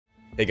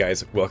Hey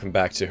guys, welcome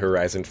back to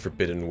Horizon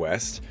Forbidden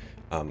West.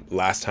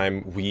 Last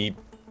time we,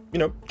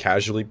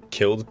 casually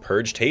killed,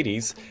 purged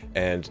Hades,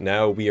 and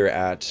now we are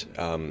at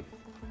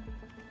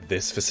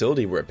this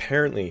facility where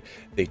apparently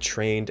they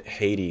trained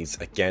Hades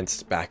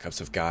against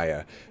backups of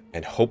Gaia,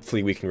 and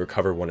hopefully we can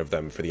recover one of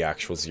them for the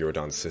actual Zero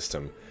Dawn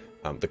system.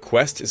 The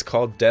quest is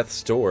called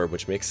Death's Door,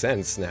 which makes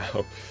sense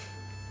now.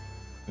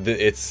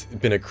 It's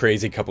been a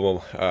crazy couple,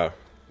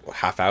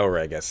 half hour,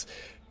 I guess.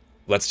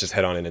 Let's just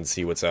head on in and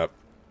see what's up.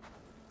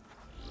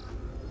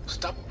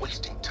 Stop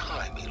wasting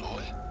time,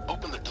 Aloy.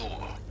 Open the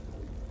door.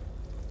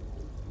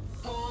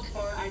 Hold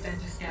for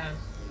identiscan.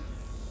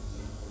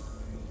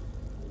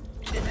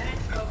 Genetic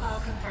profile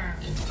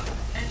confirmed.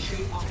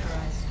 Entry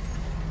authorized.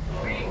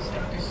 Greetings,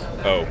 Dr.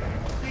 Sober. Oh.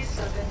 Please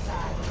step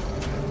inside.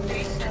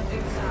 Please step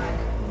inside.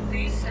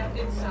 Please step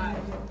inside.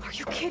 Are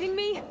you kidding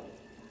me?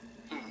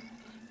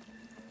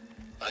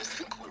 I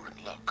think we're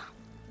in luck.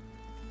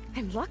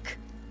 In luck?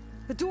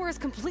 The door is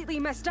completely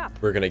messed up.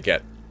 We're gonna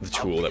get the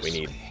tool that we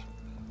need. Obviously.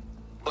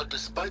 But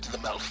despite the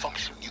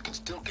malfunction, you can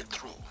still get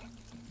through.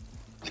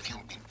 If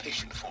you'll be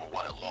patient for a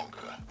while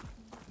longer.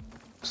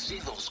 See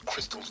those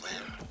crystals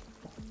there?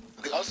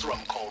 The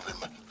Osram call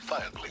them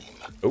fire gleam.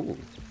 Oh.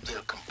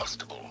 They're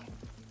combustible.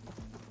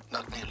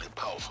 Not nearly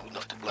powerful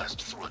enough to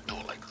blast through a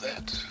door like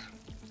that.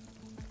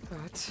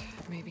 But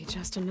maybe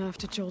just enough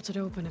to jolt it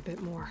open a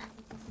bit more.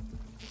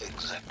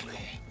 Exactly.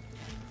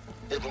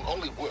 It will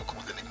only work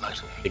with an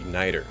igniter.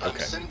 Igniter, I'm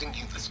okay. sending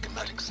you the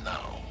schematics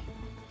now.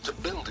 To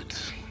build it,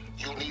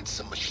 you'll need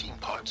some machine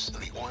parts and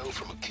the oil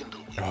from a Kindle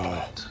you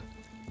plant.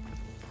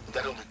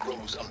 That only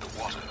grows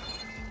underwater,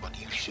 but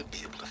you should be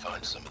able to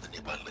find some in the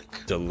nearby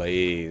lake.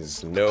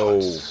 Delays, The no.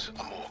 parts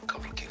are more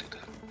complicated.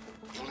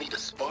 You'll need a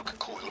spark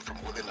coil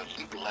from within a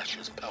Leap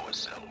Lasher's power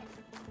cell.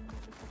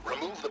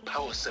 Remove the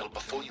power cell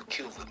before you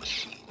kill the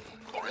machine,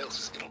 or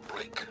else it'll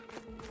break.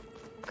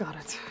 Got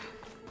it.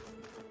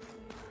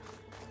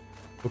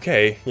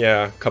 Okay,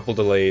 yeah, couple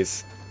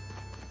delays.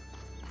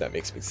 That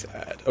makes me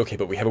sad. Okay,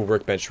 but we have a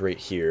workbench right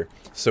here.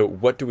 So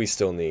what do we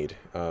still need?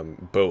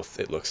 Both,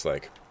 it looks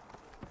like.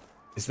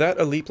 Is that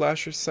a Leap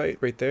Lasher site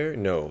right there?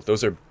 No,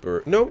 those are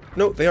no,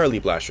 they are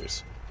Leap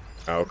Lashers.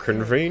 How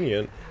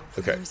convenient.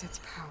 Okay. There's its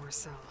power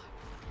cell.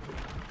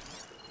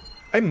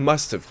 I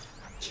must have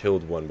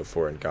killed one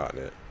before and gotten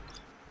it.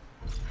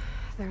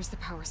 There's the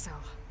power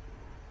cell.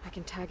 I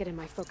can tag it in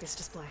my focus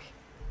display.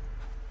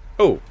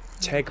 Oh,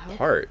 tag help?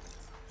 part.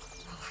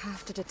 I'll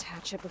have to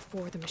detach it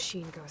before the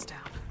machine goes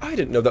down. I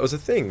didn't know that was a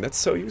thing. That's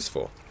so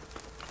useful.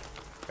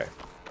 Okay.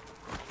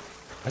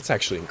 That's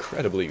actually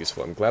incredibly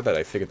useful. I'm glad that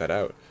I figured that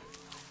out.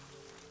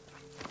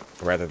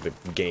 Or rather, the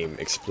game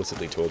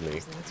explicitly told me.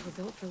 Those legs were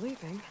built for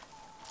leaping.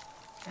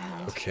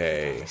 And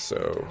Okay,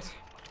 so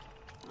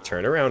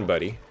turn around,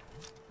 buddy.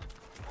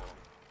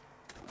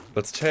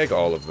 Let's tag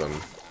all of them.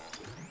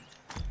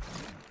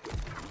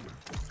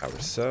 Power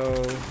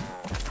cell.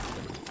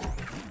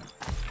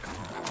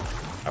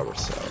 Power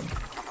cell.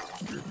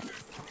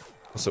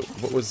 So,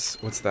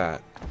 what's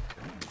that?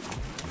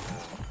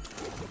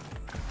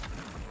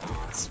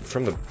 It's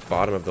from the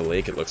bottom of the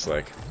lake, it looks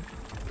like.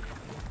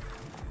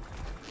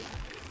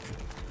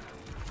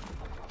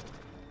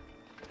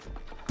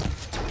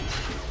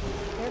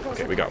 there goes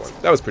Okay, the we got part.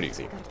 one. That was pretty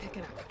easy. Gotta pick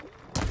it up.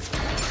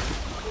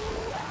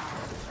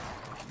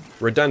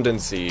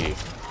 Redundancy.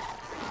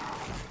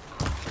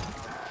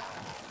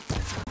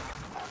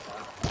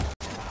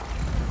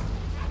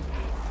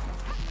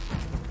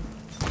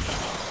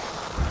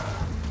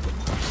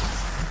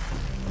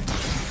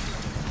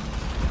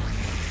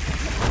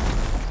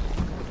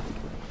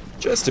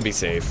 Just to be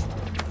safe.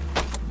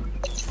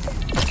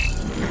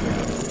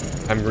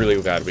 I'm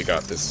really glad we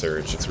got this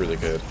surge. It's really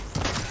good.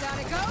 Down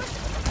it goes.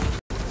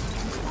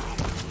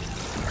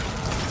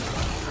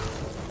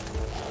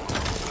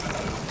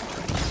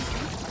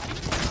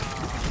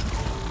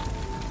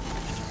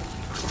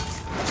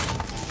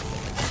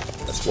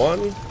 That's one.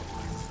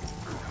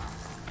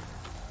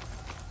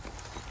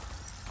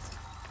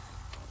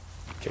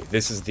 Okay,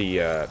 this is the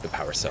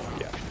power cell.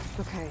 Yeah.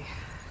 Okay,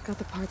 got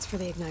the parts for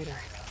the igniter.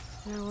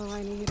 Now all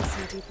I need is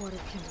some deep water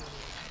kindling.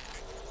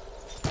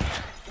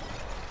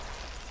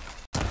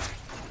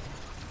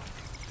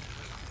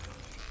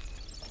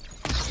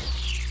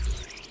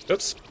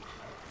 Oops.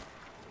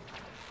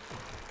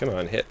 Come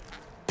on, hit.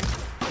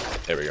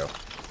 There we go.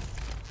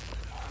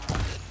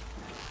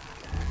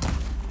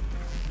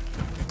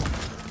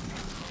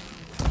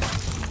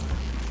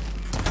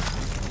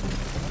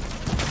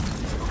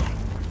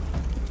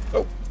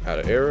 Oh, out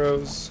of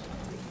arrows.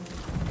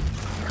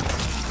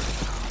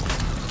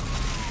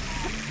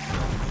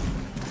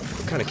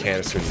 What kind of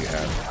canister do you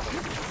have?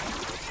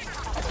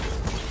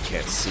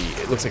 Can't see.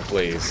 It looks like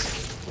blaze.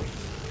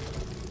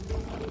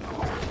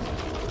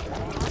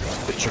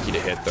 Bit tricky to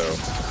hit, though.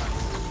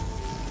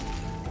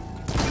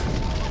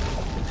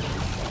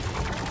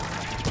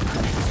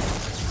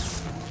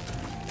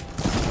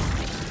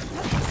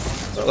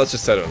 Well, let's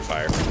just set it on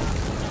fire.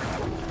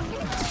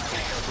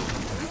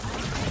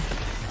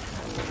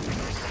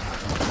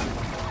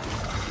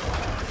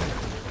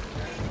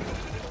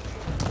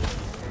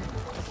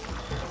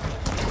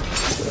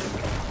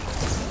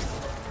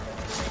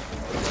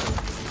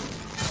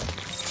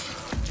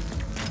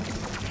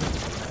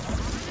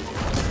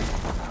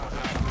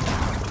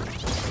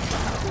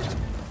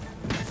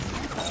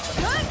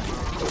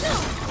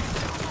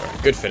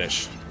 Good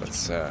finish.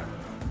 Let's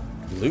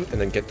loot and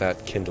then get that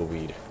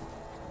kindleweed.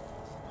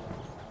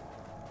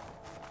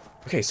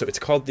 Okay, so it's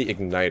called the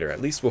igniter.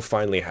 At least we'll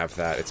finally have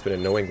that. It's been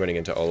annoying running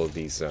into all of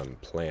these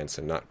plants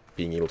and not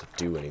being able to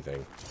do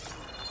anything.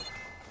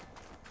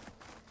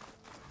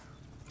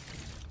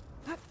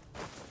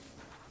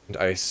 And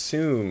I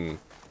assume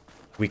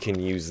we can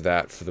use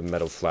that for the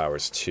metal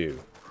flowers too.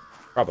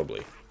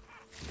 Probably.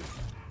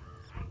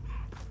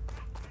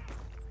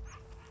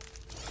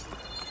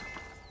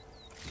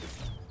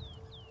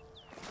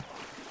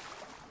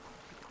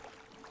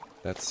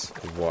 That's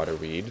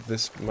waterweed.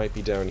 This might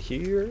be down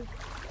here.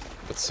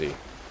 Let's see.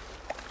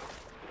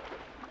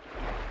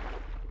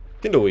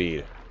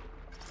 Kindleweed.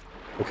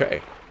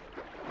 Okay.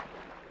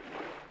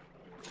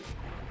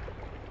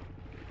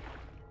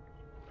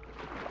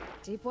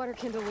 Deepwater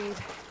kindleweed.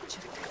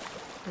 Check.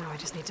 Now I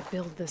just need to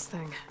build this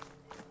thing.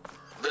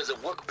 There's a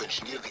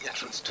workbench near the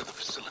entrance to the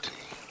facility.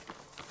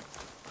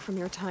 From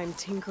your time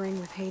tinkering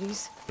with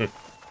Hades?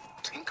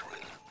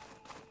 Tinkering?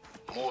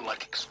 More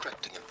like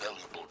extracting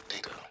invaluable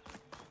data.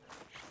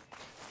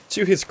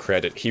 To his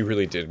credit, he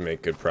really did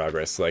make good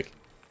progress. Like,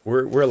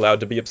 we're allowed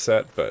to be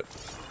upset, but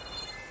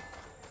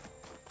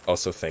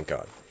also thank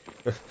God.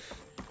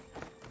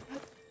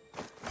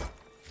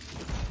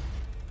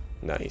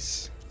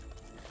 Nice.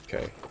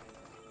 Okay.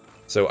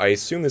 So I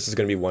assume this is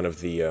going to be one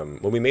of the,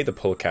 when we made the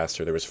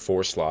pullcaster, there was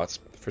 4 slots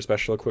for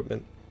special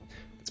equipment.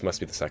 This must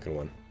be the second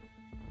one.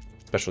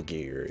 Special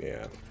gear,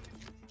 yeah.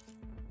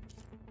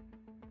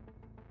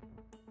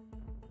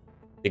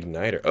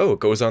 Igniter. Oh, it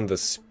goes on the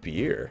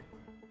spear.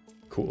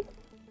 Cool.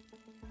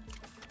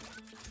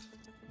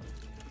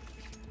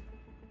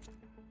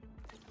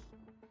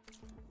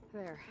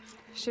 There.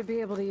 Should be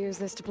able to use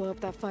this to blow up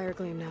that fire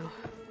gleam now.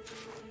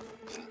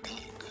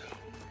 Indeed.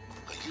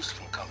 A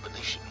useful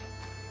combination.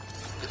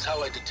 It's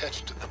how I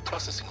detached the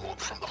processing orb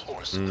from the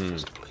horse in the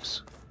first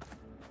place.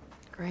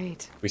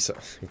 Great. We saw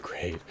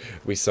great.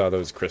 We saw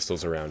those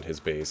crystals around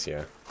his base,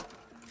 yeah.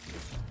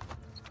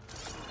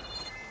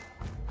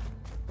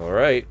 All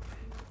right.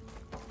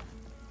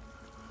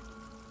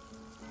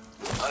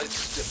 I'd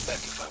step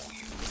back if I were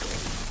you.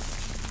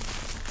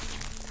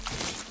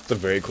 It's a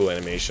very cool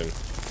animation.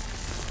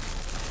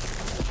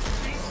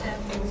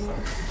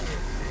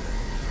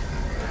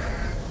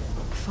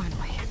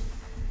 Finally.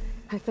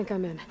 I think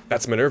I'm in.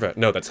 That's Minerva.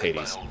 No, that's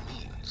Hades. By all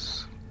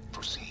means,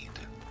 proceed.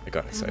 I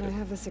got Now that excited. I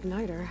have this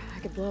igniter, I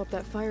could blow up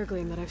that fire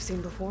gleam that I've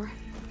seen before.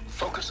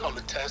 Focus on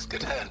the task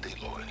at hand,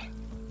 Aloy.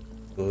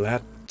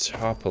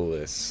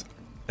 Latopolis.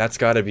 That's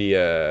got to be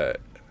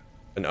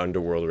an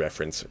underworld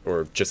reference,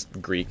 or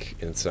just Greek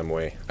in some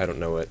way. I don't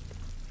know it.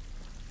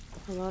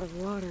 A lot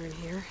of water in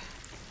here.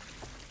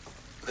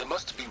 There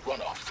must be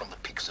runoff from the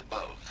peaks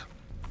above.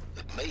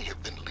 It may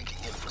have been leaking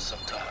in for some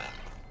time.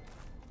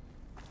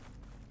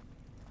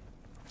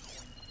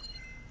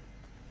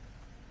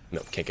 No,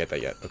 can't get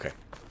that yet. Okay.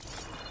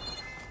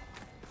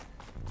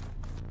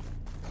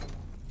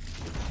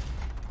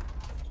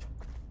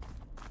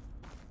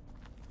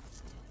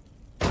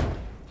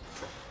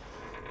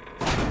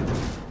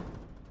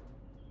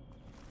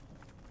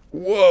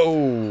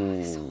 Whoa!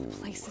 This whole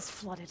place is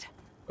flooded.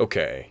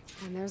 Okay.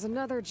 And there's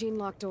another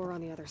gene-locked door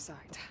on the other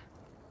side.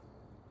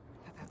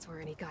 But that's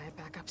where any Gaia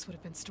backups would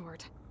have been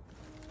stored.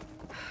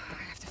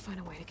 I have to find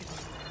a way to get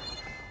over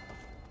there.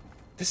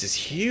 This is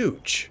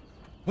huge.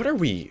 What are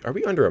we? Are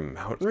we under a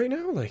mountain right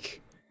now?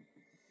 Like...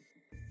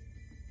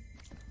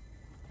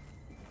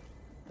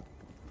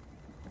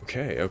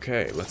 Okay,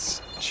 okay.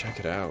 Let's check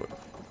it out.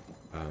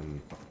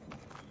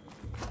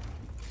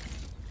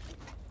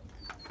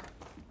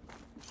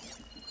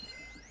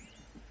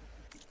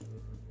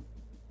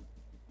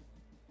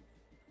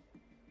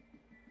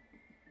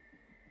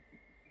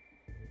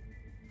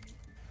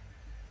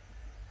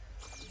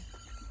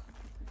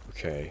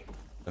 Okay.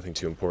 Nothing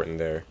too important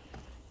there.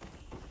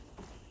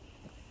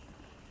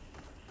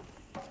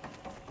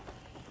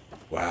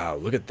 Wow,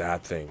 look at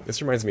that thing.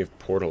 This reminds me of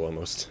Portal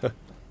almost.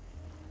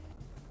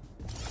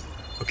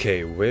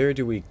 Okay, where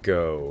do we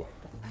go?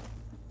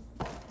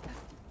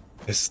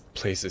 This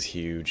place is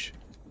huge.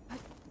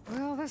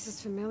 Well, this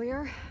is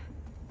familiar.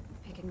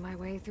 Making my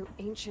way through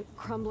ancient,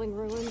 crumbling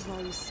ruins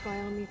while you spy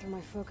on me through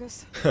my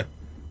focus.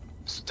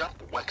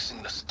 Stop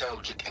waxing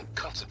nostalgic and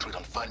concentrate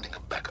on finding a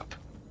backup.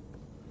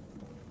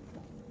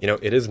 You know,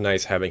 it is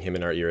nice having him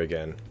in our ear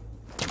again.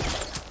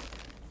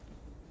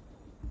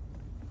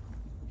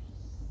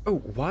 Oh,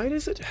 why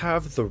does it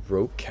have the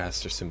rope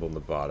caster symbol in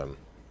the bottom?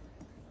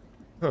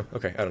 Huh,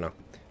 okay, I don't know.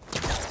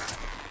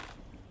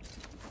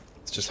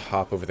 Let's just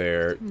hop over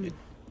there.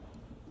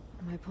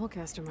 My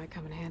pullcaster might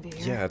come in handy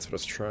here. Yeah, that's what I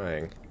was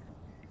trying.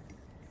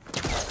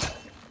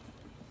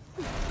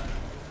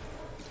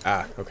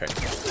 Ah, okay.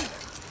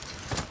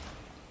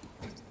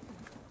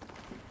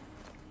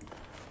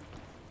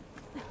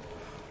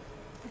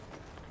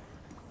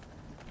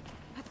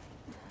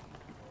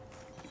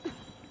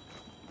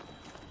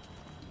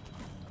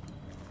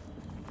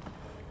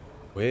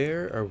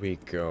 Where are we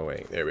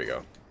going? There we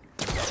go.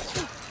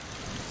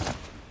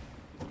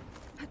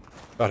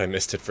 Thought I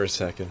missed it for a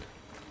second.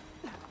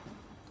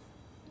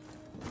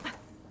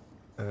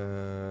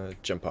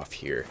 Jump off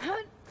here.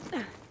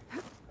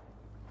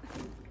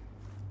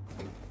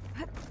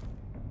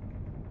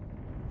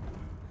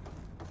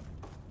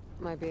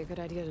 Might be a good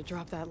idea to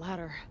drop that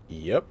ladder.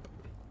 Yep.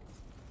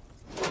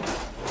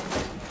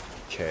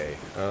 Okay,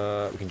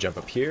 we can jump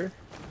up here.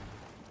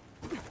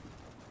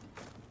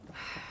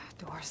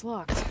 Door's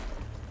locked.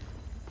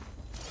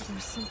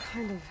 There's some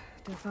kind of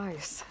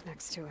device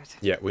next to it.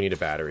 Yeah, we need a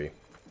battery.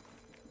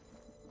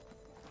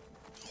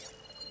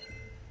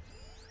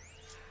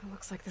 It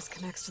looks like this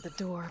connects to the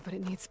door, but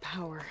it needs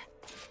power.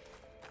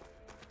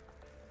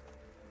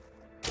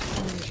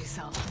 Energy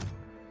cell.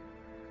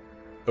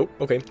 Oh,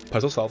 okay.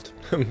 Puzzle solved.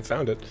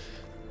 Found it.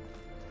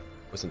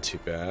 Wasn't too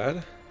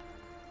bad.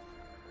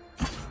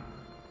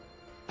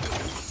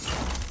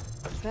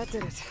 That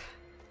did it.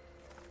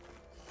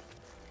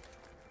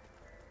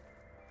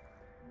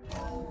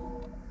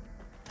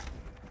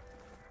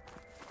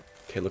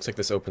 Okay, looks like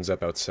this opens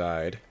up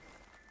outside.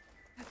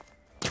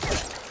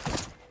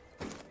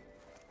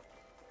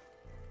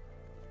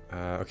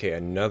 Okay,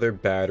 another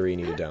battery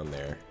needed down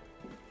there.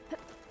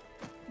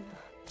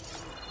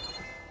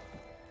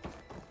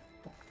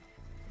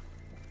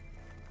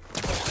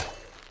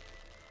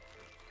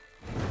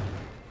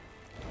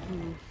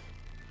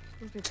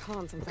 Must be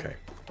calling something. Okay.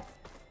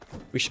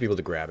 We should be able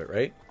to grab it,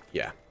 right?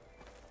 Yeah.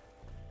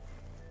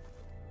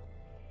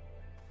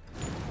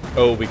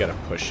 Oh, we gotta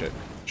push it.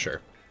 Sure.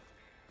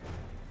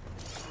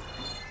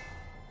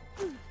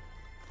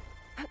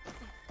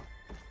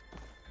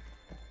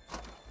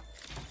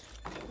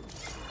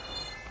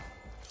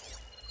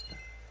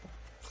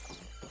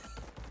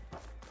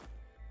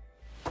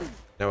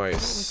 Now I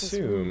What was this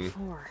room assume...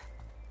 for?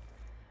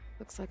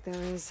 Looks like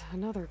there is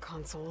another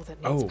console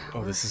that needs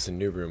power. Oh, this is a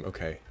new room.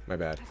 Okay, my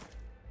bad.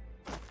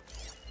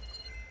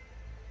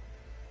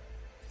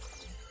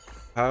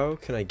 How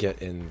can I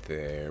get in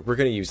there? We're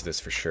gonna use this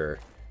for sure.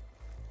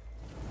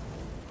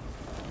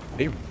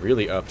 They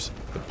really upped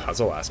the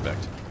puzzle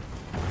aspect.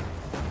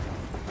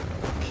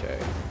 Okay.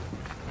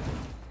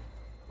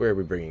 Where are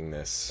we bringing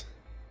this?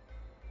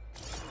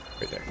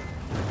 Right there.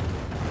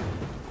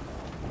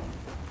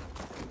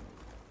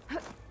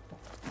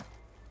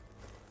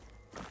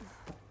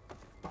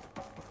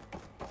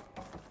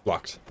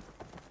 Blocked.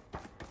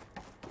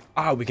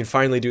 Ah, we can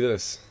finally do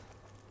this.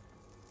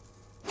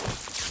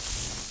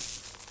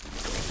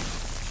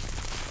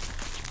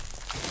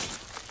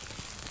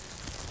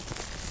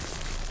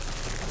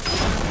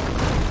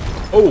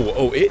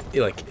 Oh, it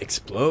like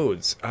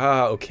explodes.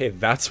 Ah, okay,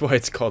 that's why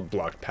it's called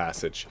blocked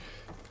passage.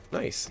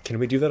 Nice. Can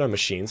we do that on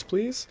machines,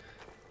 please?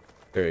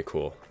 Very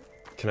cool.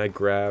 Can I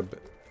grab...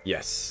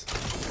 Yes.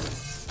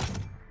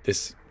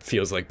 This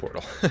feels like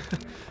Portal.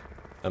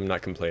 I'm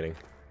not complaining.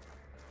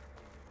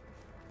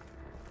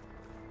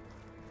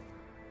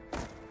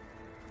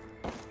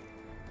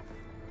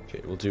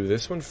 Okay, we'll do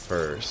this one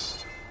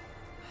first.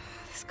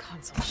 This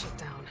console shut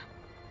down.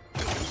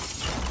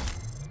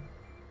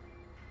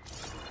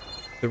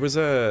 There was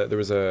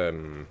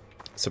a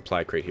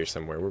supply crate here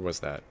somewhere. Where was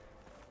that?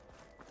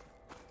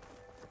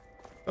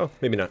 Oh,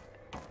 maybe not.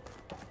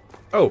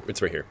 Oh,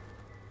 it's right here.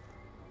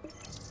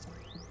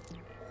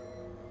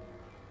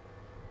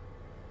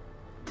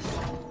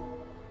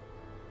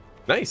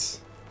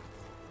 Nice.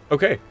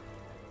 Okay.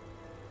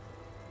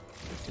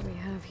 What do we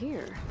have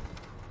here?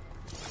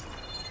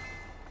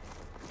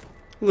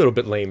 A little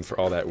bit lame for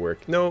all that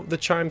work. No, the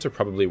chimes are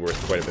probably worth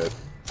quite a bit.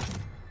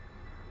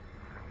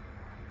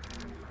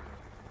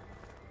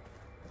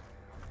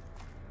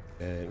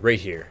 And right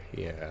here,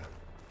 yeah.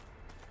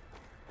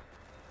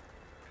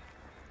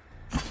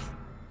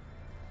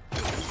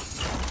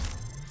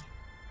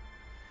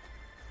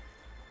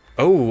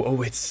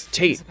 Oh, it's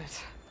Tate.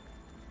 Elizabeth.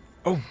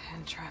 Oh.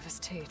 And Travis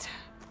Tate.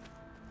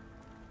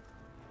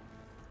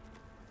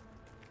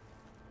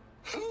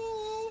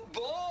 Ooh,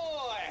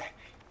 boy!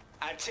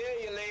 I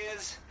tell you,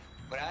 Liz,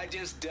 what I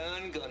just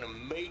done gonna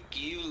make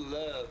you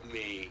love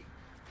me.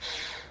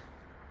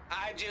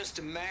 I just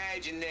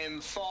imagine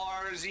them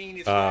far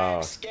zenith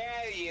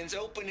scallions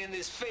opening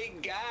this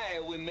fake guy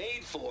we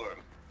made for him.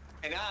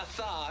 And I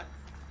thought,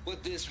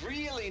 what this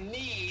really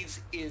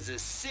needs is a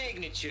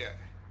signature.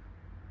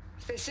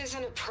 This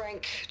isn't a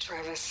prank,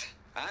 Travis.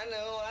 I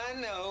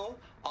know.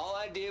 All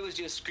I did was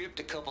just script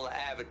a couple of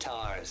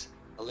avatars.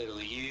 A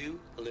little you,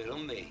 a little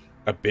me.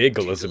 A big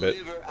To Elizabeth.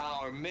 deliver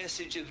our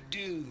message of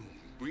doom,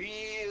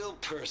 real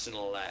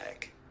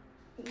personal-like.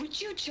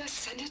 Would you just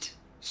send it?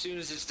 As soon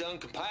as it's done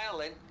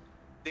compiling,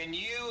 then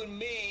you and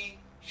me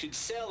should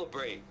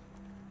celebrate.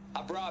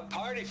 I brought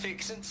party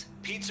fixins,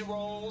 pizza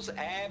rolls,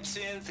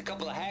 absinthe, a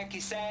couple of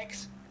hacky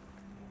sacks.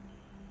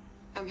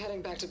 I'm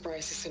heading back to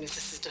Bryce as soon as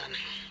this is done.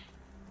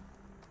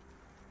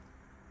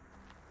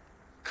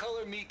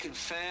 Color me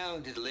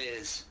confounded,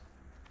 Liz.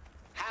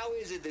 How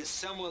is it that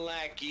someone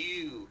like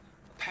you,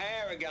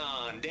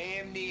 paragon,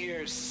 damn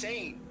near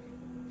saint,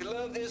 could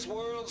love this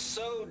world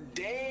so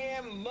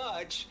damn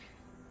much,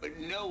 but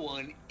no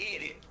one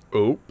in it?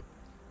 Oh.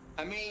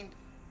 I mean,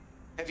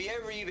 have you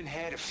ever even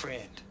had a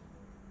friend?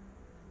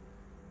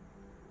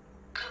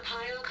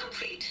 Compile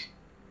complete.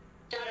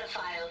 Data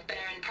file,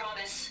 Baron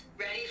Promise.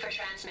 Ready for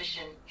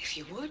transmission. If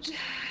you would,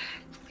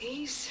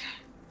 please.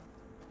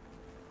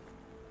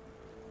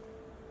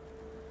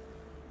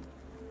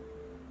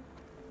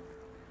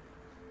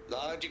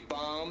 Logic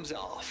bombs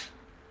off.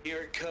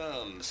 Here it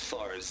comes,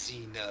 far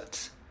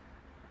Z-nuts.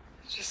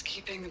 Just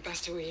keep being the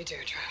best at what you do,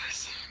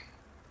 Travis.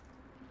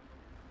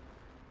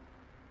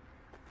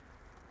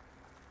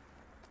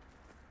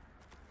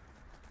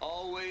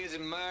 Always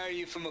admire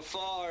you from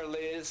afar,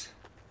 Liz.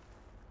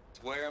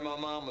 It's where my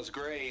mama's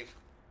grave.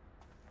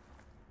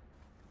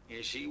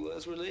 And she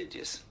was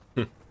religious.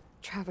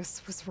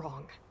 Travis was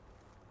wrong.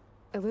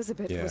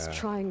 Elizabeth was Yeah.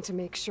 trying to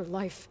make sure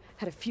life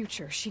had a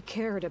future. She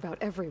cared about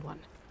everyone.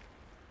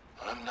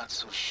 I'm not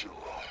so sure.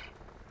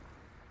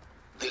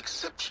 The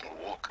exceptional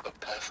walk a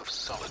path of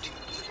solitude,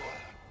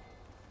 Aloy.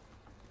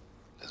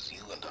 As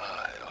you and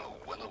I are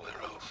well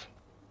aware of.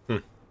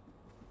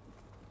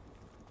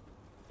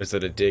 Is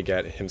it a dig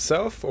at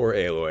himself or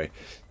Aloy?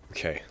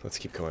 Okay, let's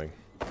keep going.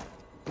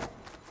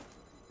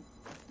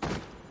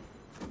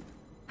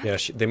 Yeah,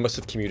 they must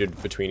have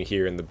commuted between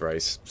here and the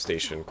Bryce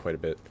station quite a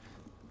bit.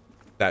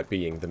 That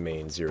being the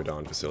main Zero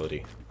Dawn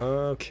facility.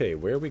 Okay,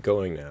 where are we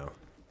going now?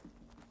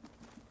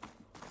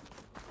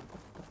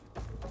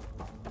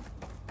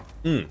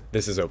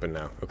 This is open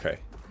now. Okay.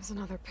 There's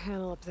another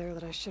panel up there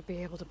that I should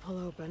be able to pull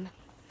open.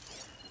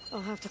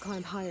 I'll have to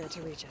climb higher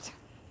to reach it.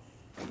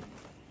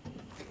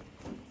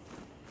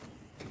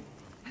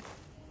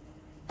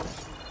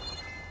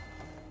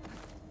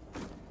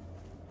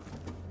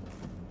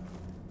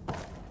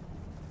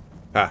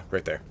 Ah,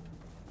 right there.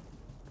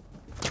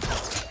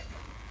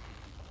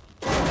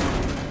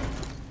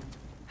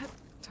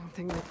 Don't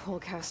think my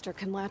polecaster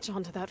can latch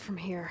onto that from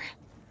here.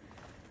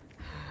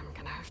 I'm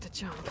gonna have to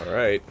jump. All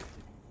right.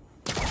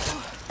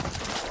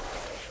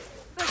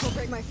 That'll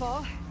break my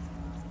fall.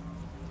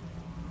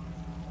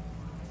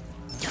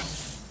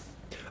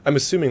 I'm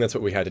assuming that's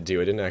what we had to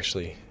do. I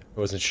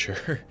wasn't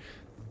sure.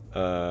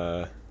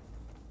 Let's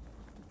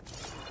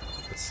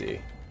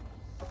see.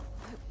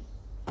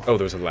 Oh,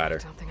 there was a ladder.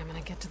 Don't think I'm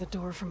gonna get to the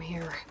door from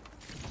here.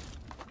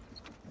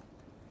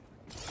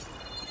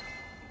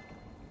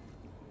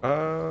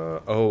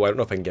 Oh, I don't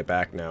know if I can get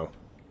back now.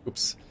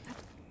 Oops.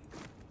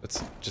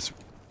 Let's just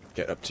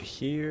get up to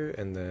here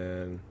and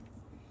then...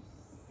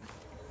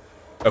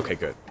 Okay,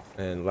 good.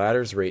 And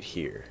ladder's right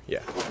here.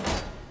 Yeah.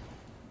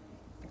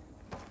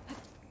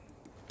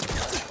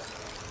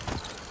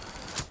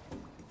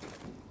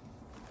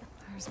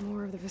 There's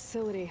more of the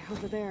facility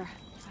over there.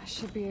 I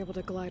should be able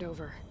to glide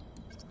over.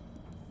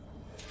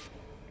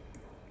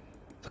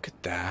 Look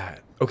at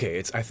that.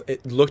 Okay,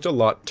 it looked a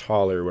lot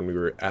taller when we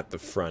were at the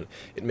front.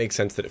 It makes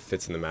sense that it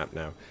fits in the map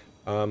now.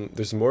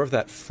 There's more of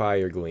that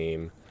fire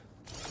gleam.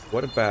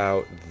 What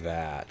about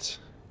that?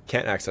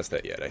 Can't access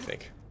that yet, I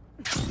think.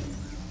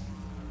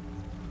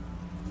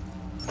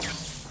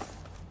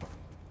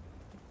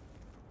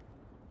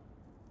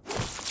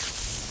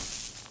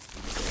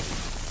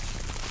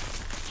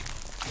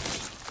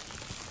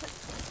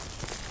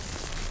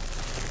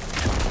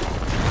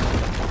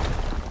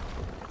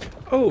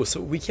 Oh,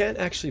 so we can't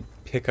actually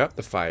pick up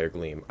the fire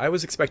gleam. I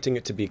was expecting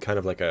it to be kind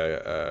of like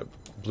a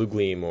blue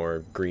gleam or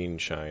green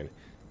shine.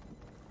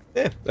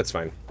 Eh, that's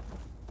fine.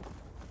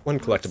 One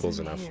collectible's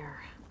enough. Here?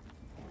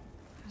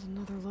 There's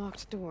another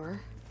locked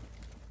door.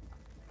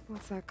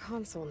 What's that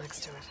console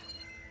next to it?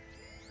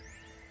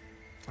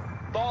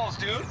 Balls,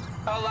 dude.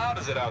 How loud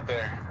is it out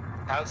there?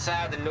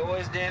 Outside the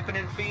noise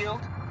dampening field?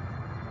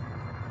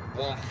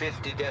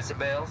 150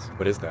 decibels?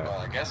 What is that? Well,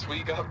 I guess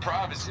we got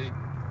privacy.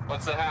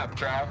 What's the hap,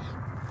 Trav?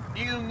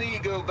 You and me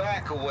go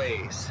back a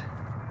ways.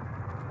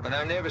 But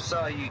I never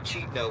saw you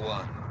cheat no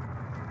one.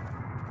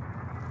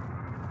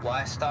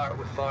 Why start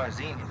with Far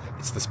Zenith?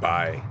 It's the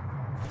spy.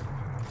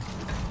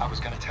 I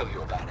was gonna tell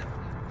you about it.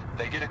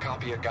 They get a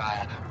copy of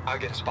Gaia, I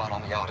get a spot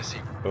on the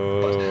Odyssey.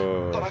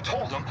 Oh. But I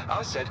told them,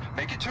 I said,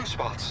 make it 2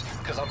 spots,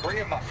 because I'm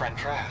bringing my friend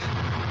Trav.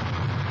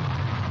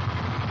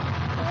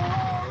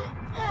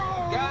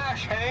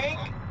 Gosh,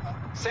 Hank.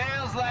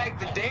 Sounds like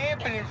the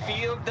dampening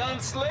field done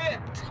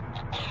slipped.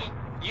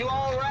 You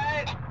all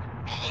right?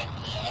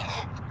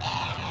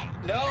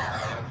 No,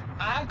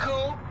 I'm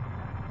cool.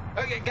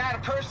 Okay, got a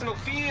personal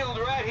field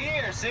right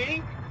here,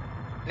 see?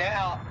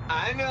 Now,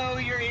 I know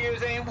your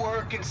ears ain't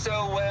working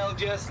so well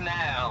just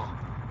now.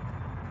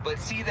 But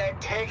see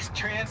that text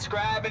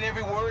transcribing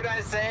every word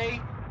I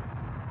say?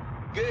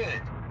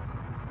 Good.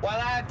 While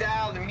I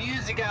dial the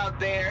music out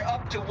there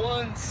up to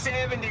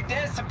 170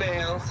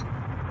 decibels,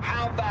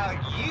 how about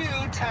you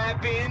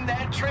type in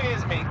that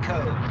transmit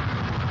code?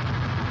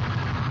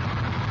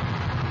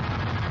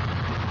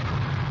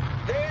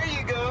 There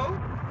you go.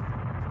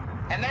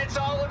 And that's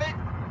all of it?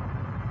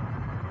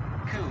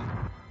 Cool.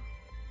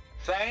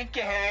 Thank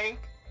you, Hank.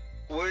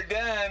 We're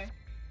done.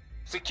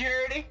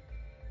 Security?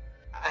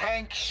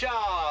 Hank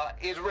Shaw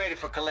is ready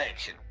for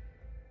collection.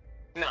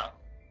 No,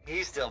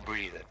 he's still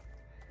breathing.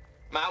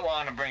 Might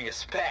want to bring a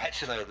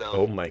spatula, though.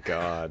 Oh my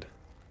god.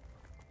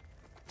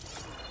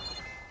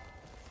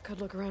 Could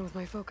look around with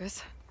my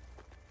focus.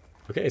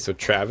 Okay, so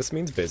Travis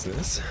means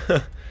business.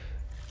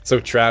 So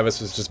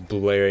Travis was just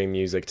blaring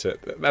music to...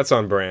 That's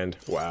on brand.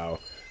 Wow.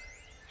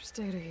 There's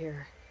data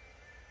here.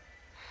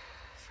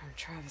 From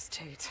Travis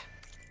Tate.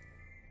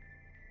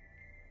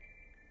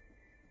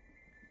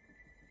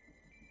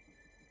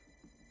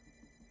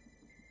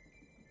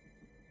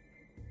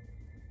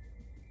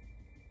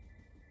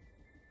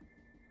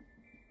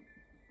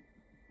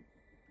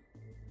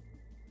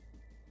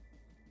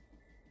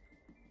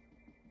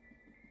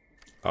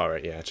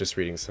 Alright, yeah, just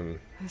reading some...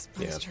 This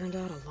place turned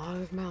out a lot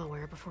of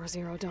malware before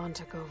Zero Dawn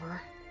took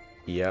over.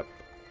 Yep.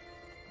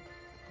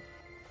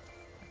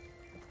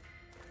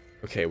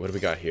 Okay, what do we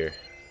got here?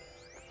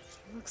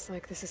 Looks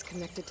like this is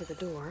connected to the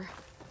door.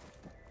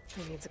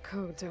 It needs a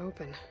code to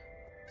open.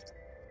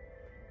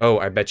 Oh,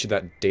 I bet you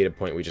that data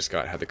point we just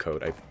got had the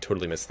code. I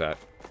totally missed that.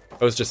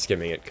 I was just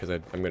skimming it because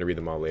I'm going to read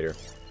them all later.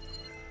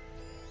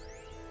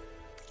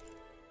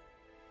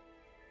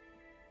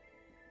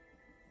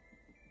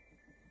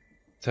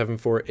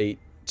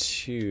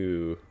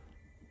 7482.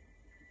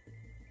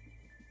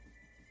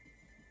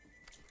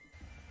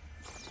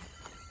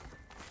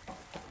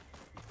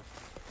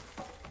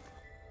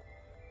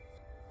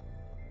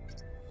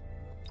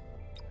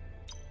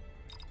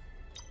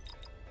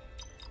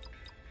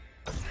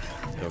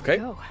 Okay.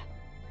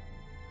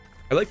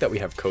 I like that we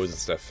have codes and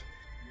stuff.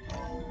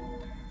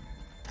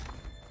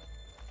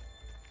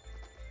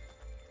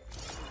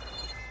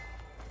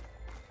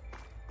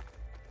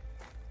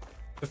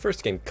 The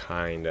first game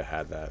kinda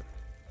had that.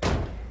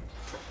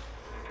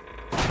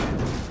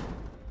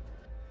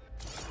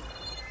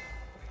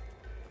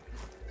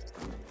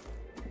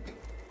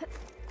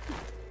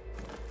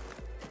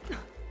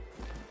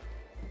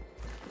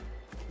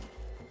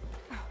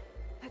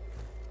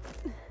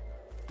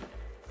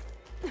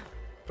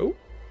 Oh.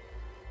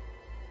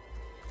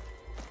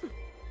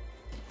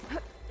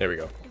 There we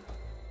go.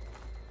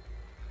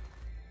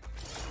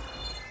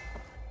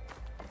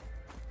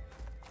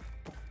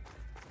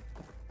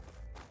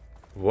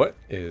 What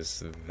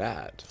is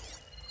that?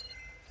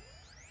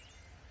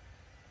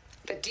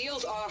 The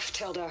deal's off,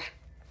 Tilda.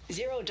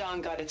 Zero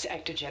Dawn got its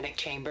ectogenic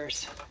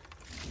chambers.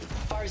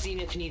 Our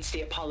Zenith needs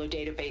the Apollo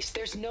database.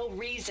 There's no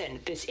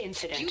reason this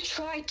incident... You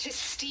tried to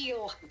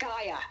steal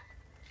Gaia.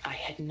 I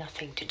had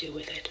nothing to do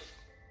with it.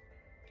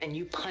 And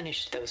you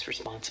punished those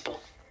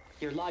responsible.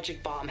 Your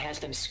logic bomb has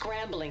them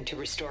scrambling to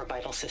restore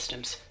vital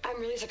systems. I'm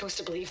really supposed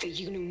to believe that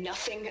you knew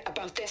nothing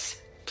about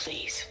this?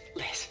 Please,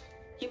 Liz.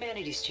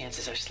 Humanity's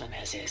chances are slim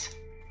as is.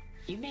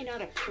 You may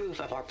not approve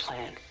of our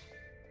plan.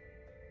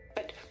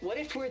 But what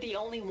if we're the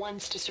only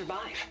ones to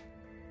survive?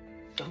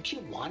 Don't you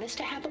want us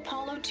to have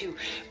Apollo to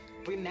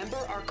remember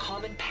our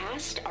common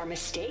past, our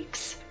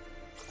mistakes?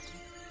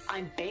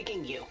 I'm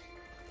begging you.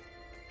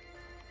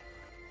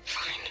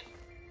 Fine.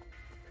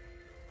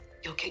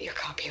 You'll get your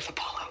copy of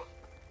Apollo.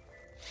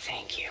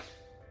 Thank you.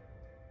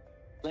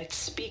 Let's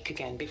speak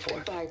again before...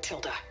 Goodbye,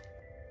 Tilda.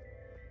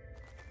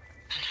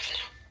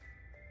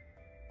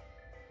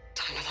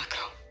 Time to let go.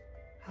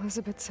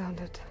 Elizabeth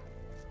sounded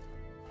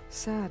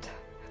sad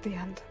at the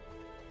end.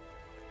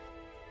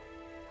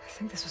 I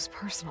think this was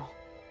personal.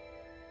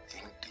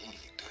 Indeed.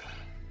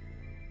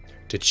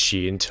 Did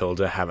she and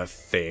Tilda have a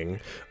thing?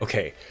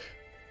 Okay.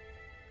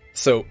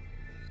 So,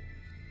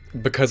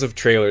 because of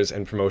trailers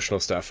and promotional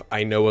stuff,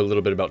 I know a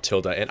little bit about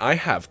Tilda, and I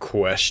have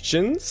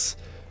questions.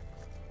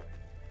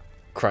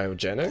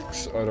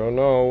 Cryogenics? I don't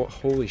know.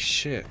 Holy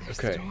shit. There's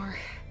Okay. the door.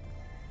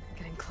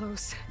 Getting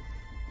close.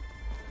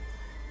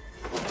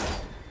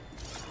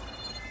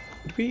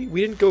 We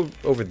didn't go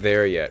over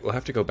there yet. We'll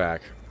have to go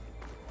back.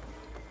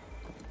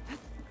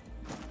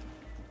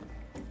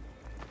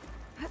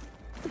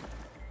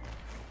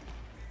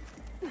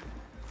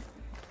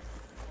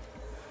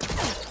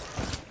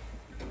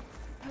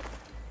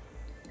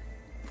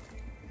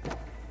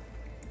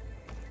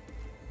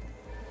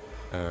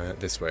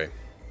 This way.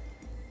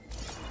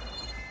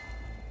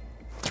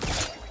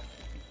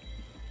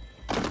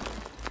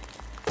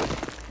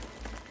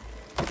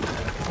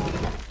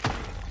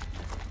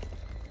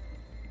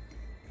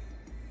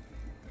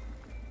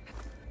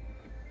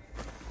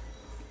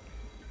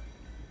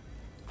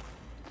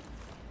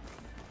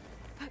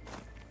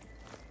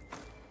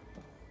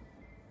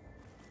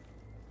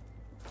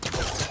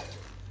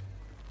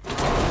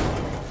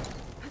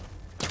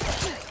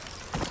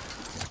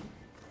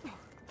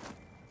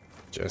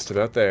 Just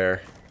about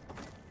there.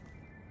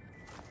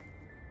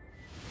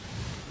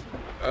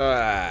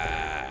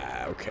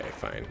 Okay,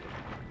 fine.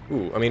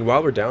 Ooh, I mean,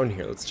 while we're down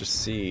here, let's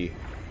just see if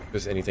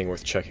there's anything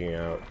worth checking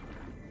out.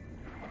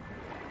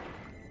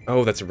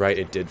 Oh, that's right,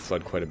 it did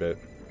flood quite a bit.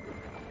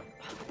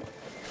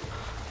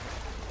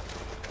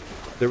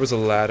 There was a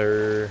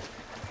ladder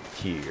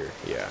here,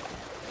 yeah.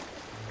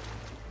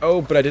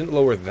 Oh, but I didn't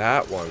lower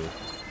that one.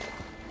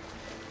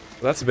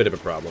 Well, that's a bit of a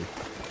problem.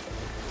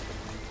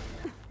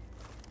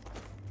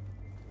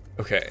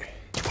 Okay.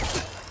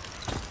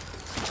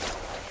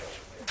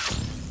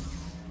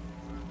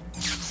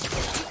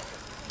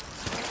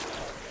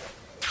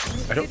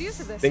 I don't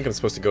think I'm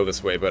supposed to go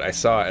this way, but I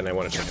saw it and I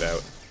want to check it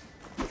out.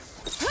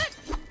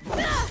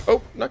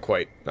 Oh, not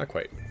quite. Not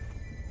quite.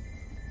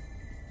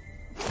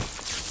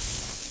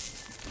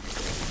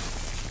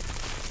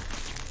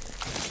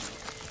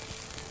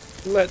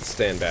 Let's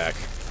stand back.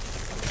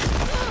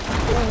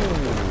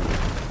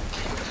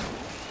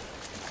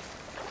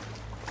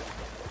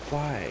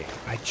 Why?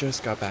 I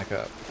just got back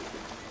up.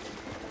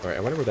 Alright, I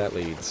wonder where that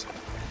leads.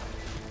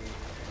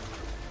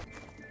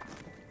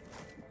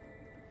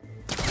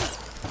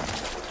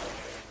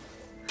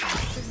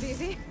 This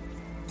easy?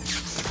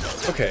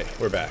 Okay,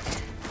 we're back.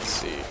 Let's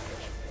see.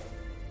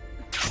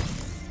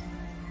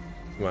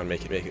 Come on,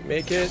 make it, make it,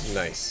 make it.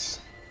 Nice.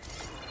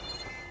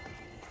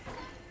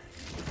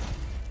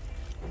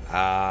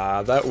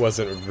 Ah, that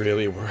wasn't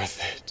really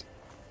worth it.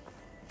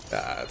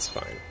 Ah, it's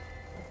fine.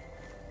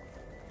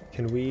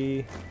 Can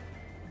we...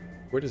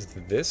 Where does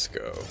this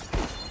go?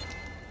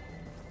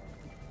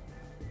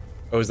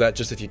 Oh, is that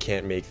just if you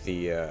can't make the,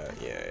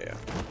 yeah.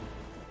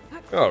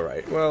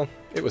 Alright, well,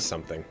 it was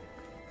something.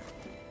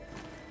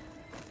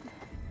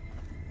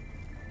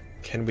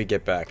 Can we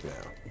get back now?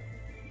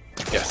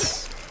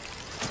 Yes.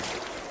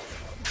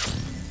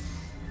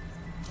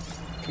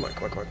 Come on,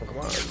 come on, come on, come on,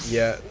 come on.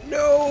 Yeah,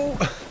 no!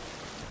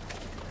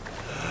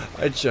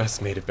 I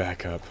just made it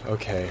back up.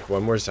 Okay,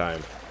 one more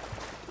time.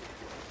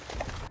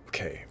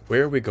 Okay,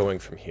 where are we going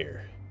from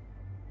here?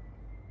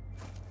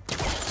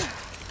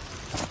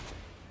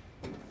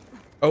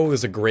 Oh,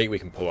 there's a grate we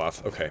can pull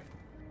off. Okay.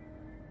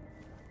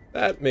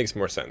 That makes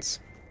more sense.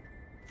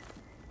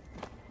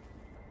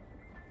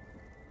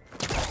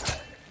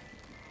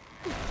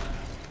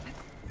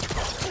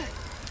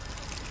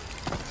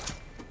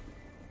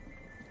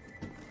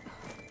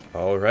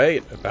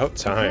 Alright, about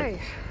time.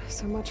 Okay,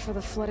 so much for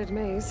the flooded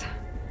maze.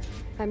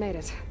 I made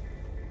it.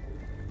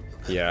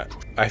 Yeah,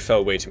 I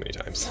fell way too many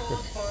times.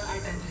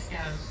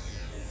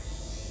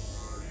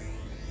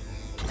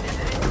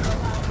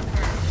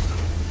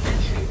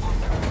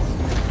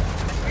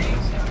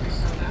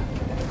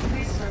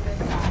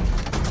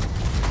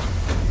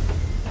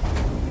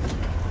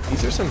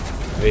 These are some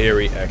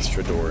very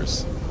extra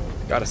doors,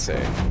 gotta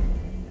say.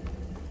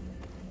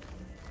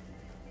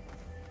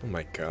 Oh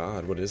my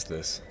god, what is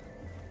this?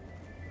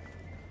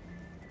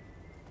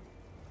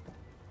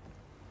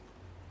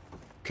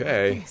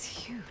 Okay. It's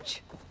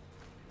huge.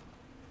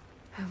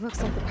 It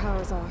looks like the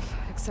power's off,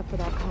 except for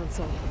that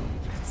console.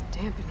 It's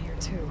damp in here,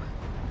 too.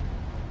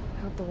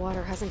 I hope the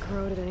water hasn't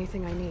corroded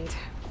anything I need.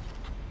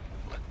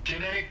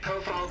 Genetic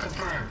profile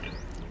confirmed.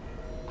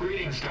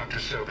 Greetings, Dr.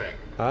 Sobek.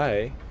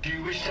 Hi. Do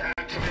you wish to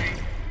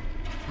activate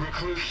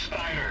Recluse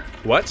Spider?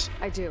 What?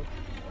 I do.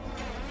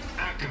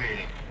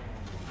 Activating.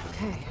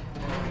 Okay,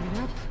 powering it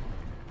up.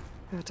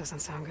 That doesn't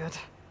sound good.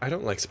 I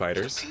don't like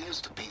spiders. It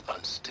appears to be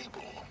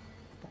unstable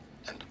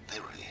and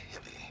very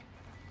heavy.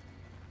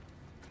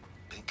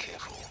 Be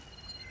careful.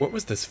 What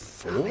was this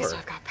for? At least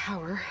I've got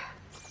power.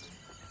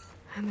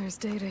 And there's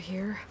data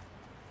here.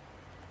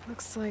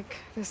 Looks like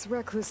this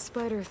recluse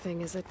spider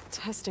thing is a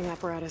testing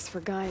apparatus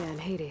for Gaia and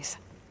Hades.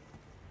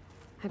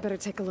 I better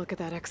take a look at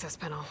that access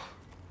panel.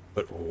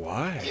 But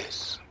why?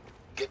 Yes,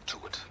 get to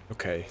it.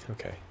 Okay,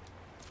 okay.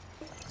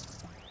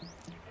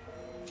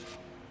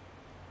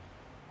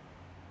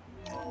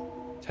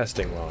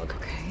 Testing log.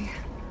 Okay.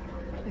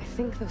 I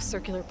think those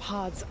circular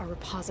pods are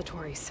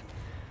repositories.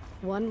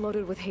 One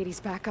loaded with Hades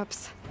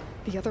backups,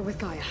 the other with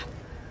Gaia.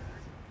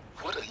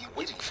 What are you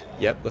waiting for?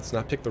 Yep, let's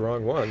not pick the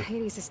wrong one.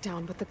 Hades is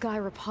down, but the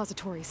Gaia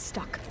repository is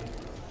stuck.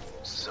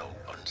 So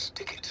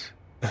unstick it.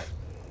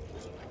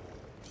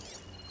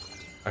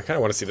 I kind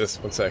of want to see this.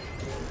 One sec.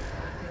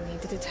 I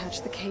need to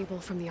detach the cable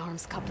from the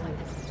arms coupling.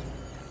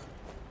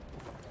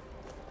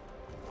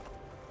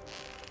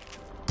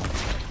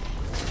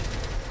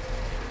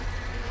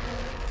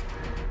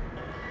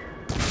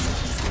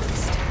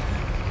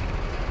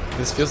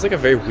 This feels like a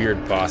very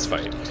weird boss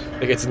fight.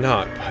 Like, it's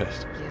not, but...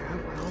 Yeah,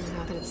 well,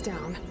 now that it's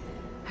down,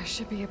 I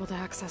should be able to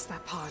access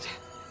that pod.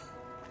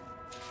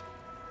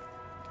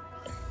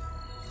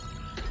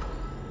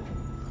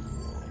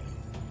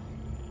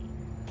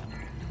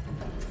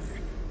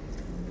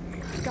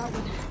 I've got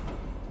one.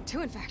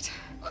 Two, in fact.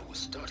 I was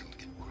starting to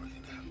get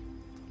worried.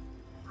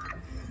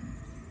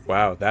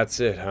 Wow, that's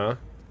it, huh?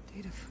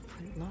 Data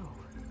footprint low.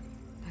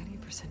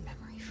 90%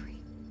 memory free.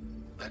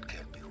 That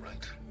can't be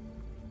right.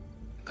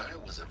 Gaia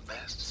was a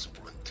vast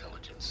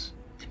superintelligence.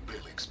 It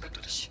barely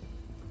expected it.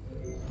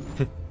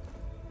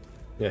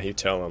 Yeah, you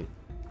tell him.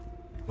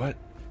 What?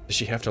 Does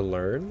she have to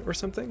learn or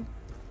something?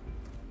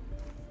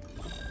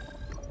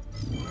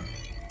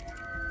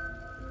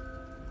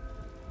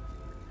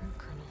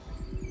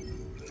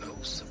 No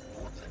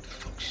subordinate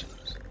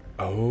functions.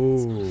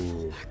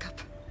 Oh.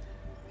 Backup.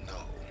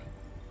 No.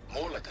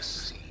 More like a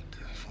seed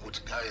from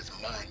which Gaia's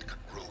mind could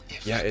grow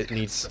if Yeah, it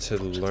needs to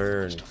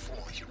learn. to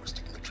form a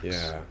heuristic matrix.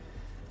 Yeah.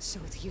 So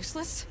it's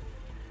useless?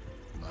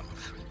 I'm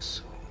afraid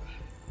so.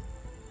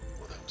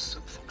 Without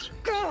subfunction.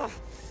 Ugh!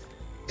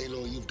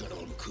 Aloy, you've done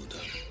all you could.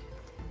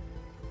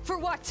 For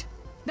what?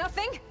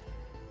 Nothing?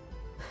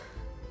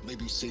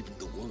 Maybe saving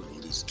the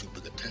world is too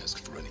big a task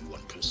for any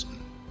one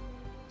person.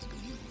 Even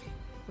you.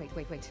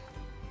 Wait.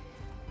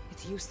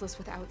 It's useless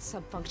without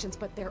subfunctions,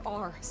 but there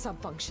are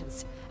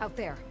subfunctions out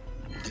there.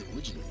 The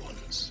original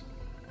ones.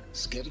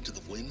 Scattered to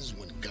the winds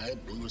when Gaia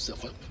blew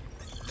herself up.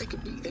 They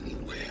could be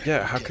anywhere.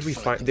 Yeah, how could we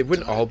find... They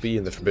wouldn't all be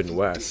in the Forbidden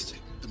West.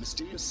 The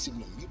mysterious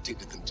signal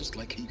mutated them just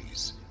like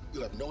Hades.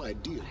 You have no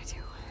idea. I do.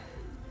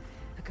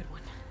 A good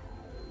one.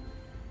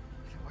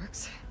 If it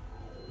works.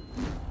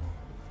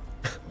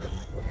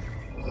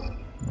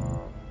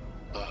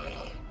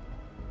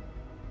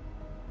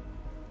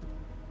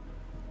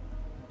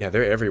 Yeah,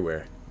 they're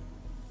everywhere.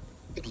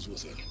 It was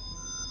with her.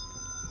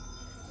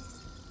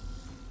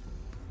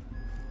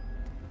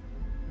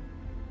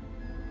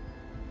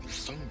 You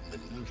found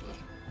Minerva,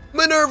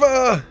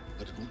 Minerva!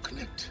 but it won't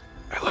connect.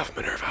 I love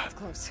Minerva. It's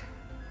close.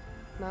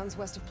 Mountains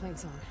west of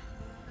Plainsong.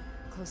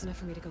 Close enough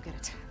for me to go get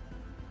it.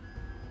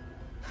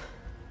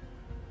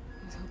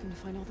 I was hoping to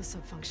find all the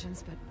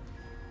sub-functions, but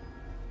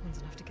one's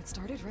enough to get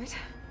started, right?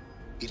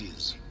 It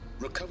is.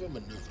 Recover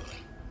Minerva.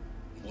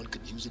 One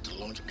could use it to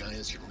launch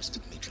Gaia's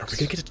heuristic matrix. Are we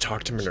gonna get to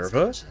talk to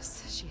Minerva?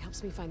 She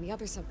helps me find the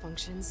other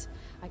sub-functions.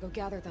 I go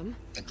gather them.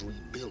 And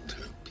rebuild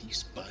her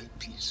piece by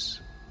piece.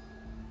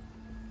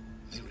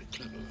 Very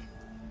clever.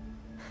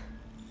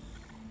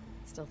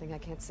 Still think I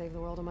can't save the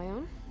world on my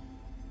own?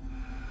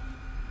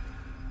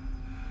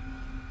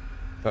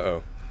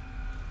 Uh-oh.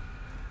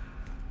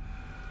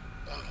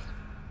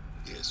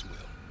 Yes,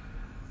 well.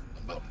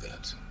 About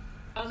that.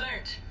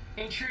 Alert!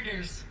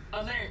 Intruders!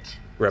 Alert!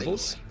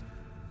 Rebels?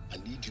 I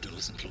need you to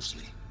listen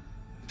closely.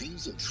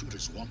 These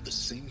intruders want the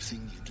same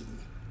thing you do.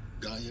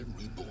 Gaia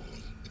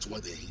reborn. It's why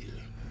they're here.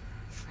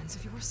 Friends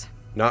of yours?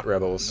 Not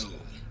rebels. No.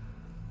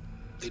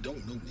 They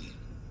don't know me.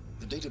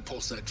 The data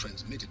pulse I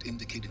transmitted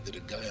indicated that a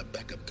Gaia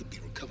backup could be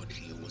recovered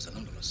here was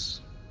anonymous.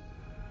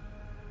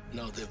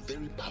 Now, they're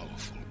very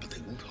powerful, but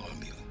they won't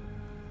harm you.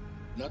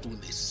 Not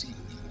when they see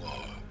who you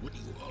are, what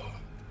you are.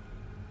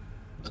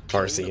 A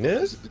clone of Marcinus?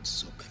 Elizabeth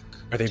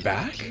Sobek. Are they A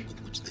back? key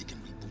with which they can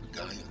reboot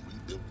Gaia and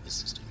rebuild the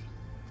system.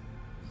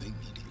 They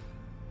need you.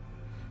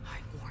 I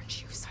warned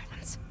you,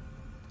 Silence.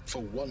 For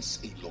once,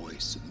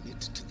 Aloy, submit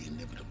to the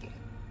inevitable.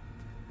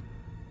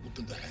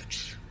 Open the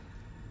hatch.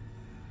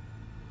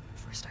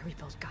 First I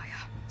rebuild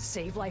Gaia,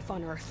 save life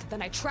on Earth,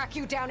 then I track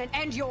you down and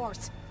end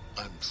yours!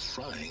 I'm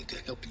trying to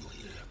help you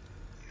here.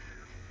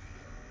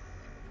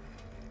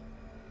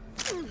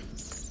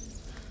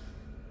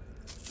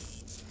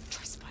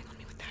 Try spying on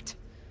me with that.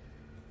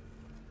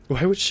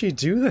 Why would she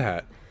do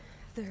that?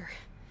 There.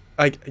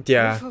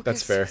 Yeah, Refocus,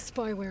 that's fair.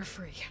 Spyware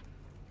free.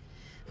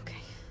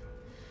 Okay.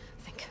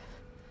 Think.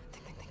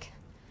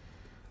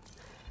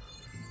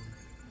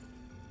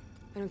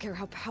 I don't care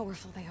how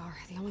powerful they are.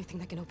 The only thing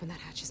that can open that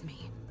hatch is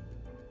me.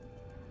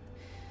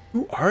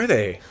 Who are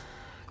they?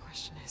 The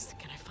question is,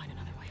 can I find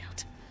another way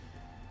out?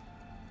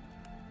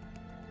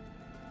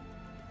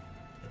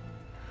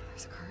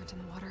 There's a current in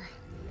the water.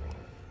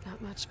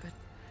 Not much, but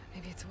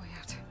maybe it's a way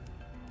out.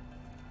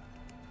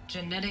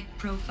 Genetic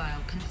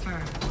profile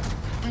confirmed.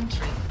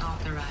 Entry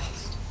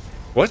authorized.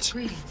 What?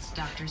 Greetings,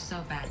 Dr.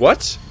 Sobek.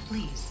 What?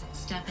 Please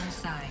step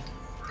inside.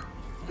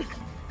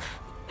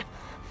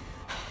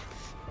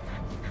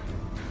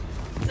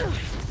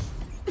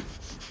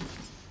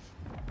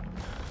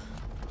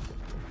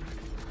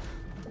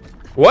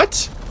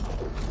 What?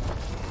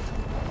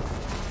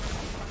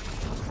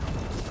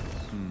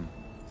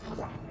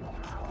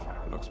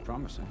 Looks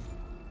promising.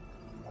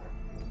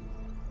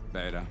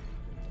 Beta.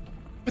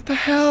 What the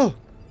hell?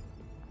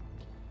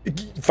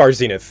 Far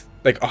Zenith.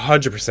 Like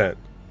 100%.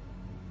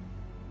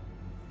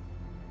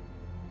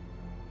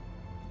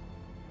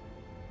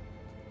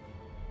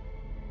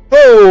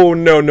 Oh,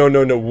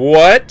 no.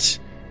 What?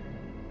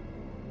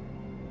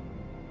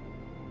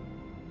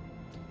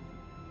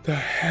 The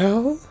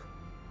hell?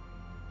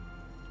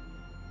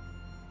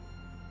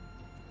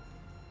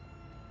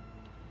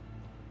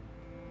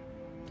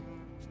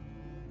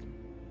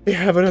 They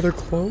have another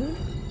clone?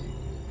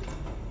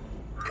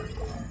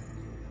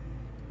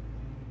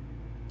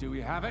 Do we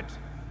have it?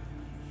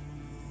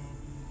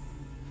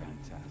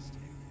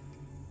 Fantastic.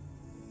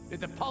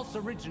 Did the pulse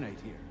originate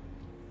here?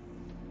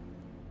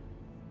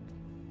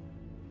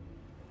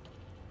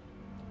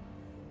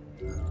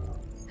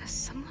 Has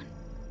someone...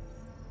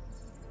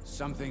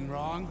 Something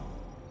wrong?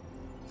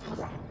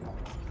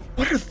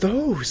 What are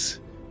those?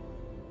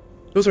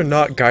 Those are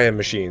not Gaia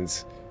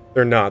machines.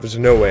 They're not. There's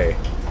no way.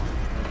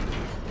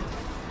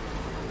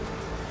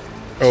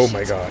 Oh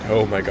my god.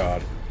 Oh my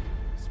god.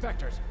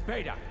 Spectres,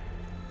 Beta.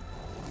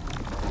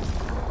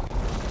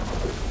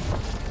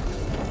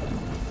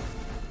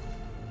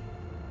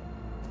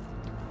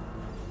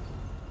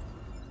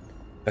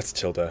 That's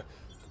Tilda.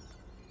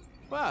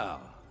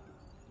 Well,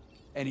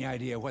 any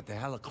idea what the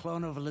hell a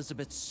clone of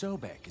Elizabeth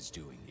Sobek is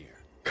doing here?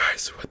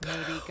 Guys, what the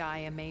Maybe hell?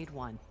 Gaia made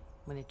one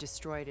when it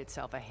destroyed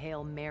itself, a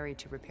Hail Mary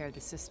to repair the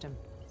system.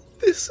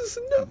 This is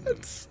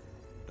nuts.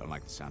 Don't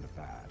like the sound of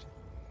that.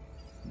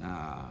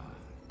 Nah,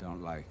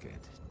 don't like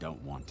it.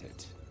 Don't want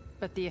it.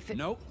 But the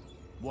Nope.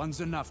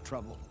 One's enough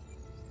trouble.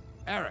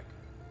 Eric.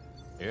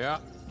 Yeah.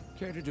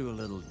 Care to do a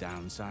little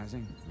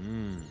downsizing?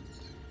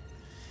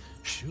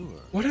 Sure.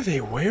 What are they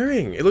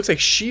wearing? It looks like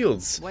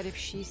shields. What if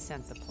she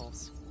sent the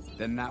pulse?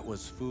 Then that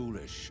was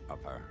foolish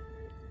of her.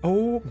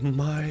 Oh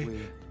my We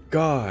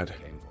god.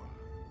 came for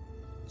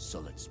her. So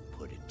let's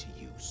put it to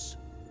use. use.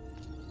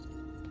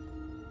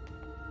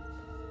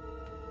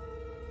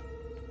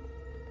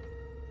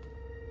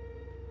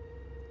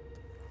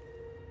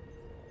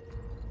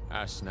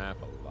 I snap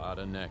a lot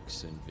of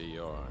necks in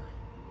VR.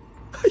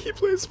 He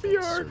plays That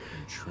VR. certain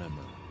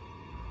tremor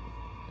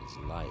as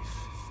life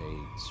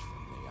fades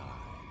from the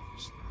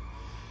eyes.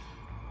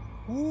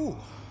 Ooh,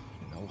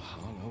 no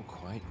hollow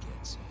quite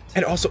gets it.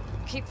 And also,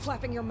 Keep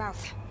flapping your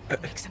mouth.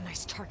 It makes a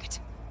nice target.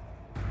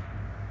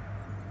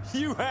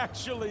 You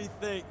actually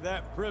think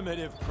that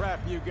primitive crap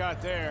you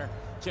got there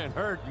can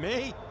hurt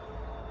me?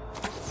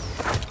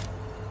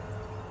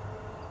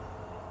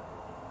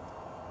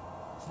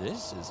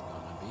 This is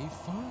gonna be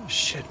fun.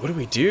 shit, what do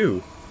we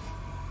do?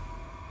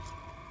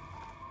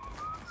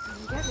 You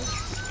get me.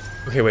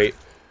 Okay, wait.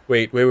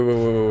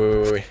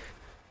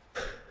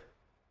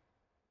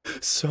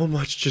 So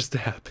much just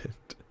happened.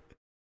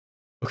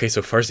 Okay,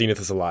 so Far Zenith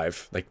is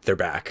alive. Like, they're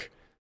back.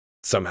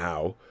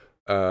 Somehow.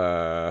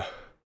 Like,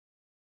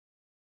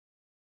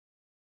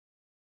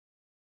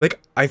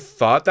 I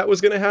thought that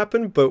was gonna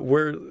happen, but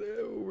we're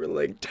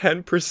like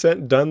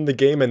 10% done the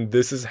game and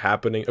this is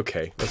happening.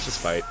 Okay, let's just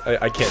fight.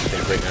 I can't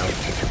think right now.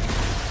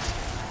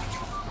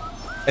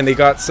 And they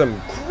got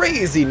some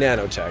crazy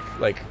nanotech,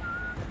 like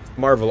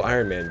Marvel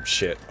Iron Man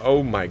shit.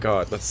 Oh my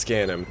god, let's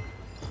scan him.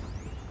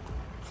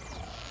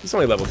 He's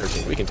only level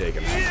 13, we can take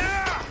him.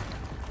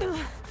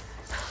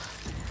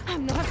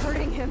 I'm not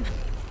hurting him.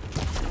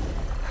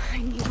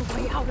 I need a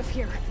way out of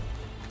here.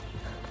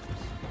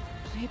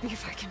 Maybe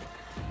if I can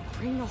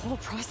bring the whole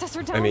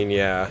processor down. I mean,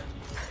 yeah.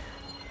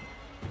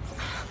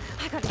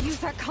 I gotta use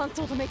that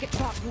console to make it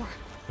drop more.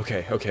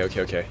 Okay.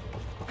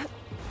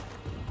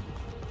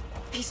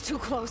 He's too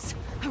close.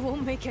 I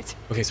won't make it.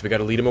 Okay, so we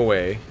gotta lead him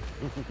away.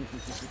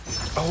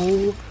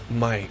 Oh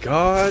my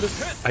god.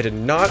 I did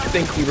not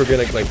think we were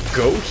gonna, like,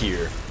 go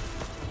here.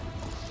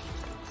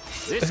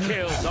 This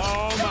kill's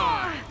all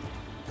mine.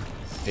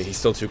 Hey, he's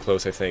still too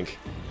close, I think.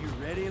 You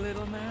ready,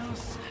 little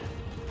mouse?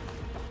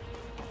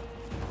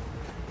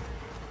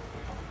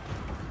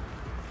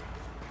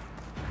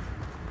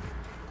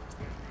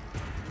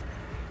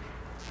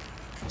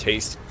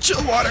 Taste.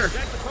 Chill water!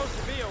 That's supposed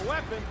to be a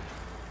weapon.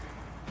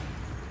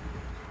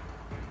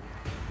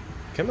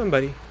 Come on,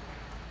 buddy.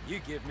 You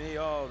give me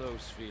all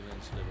those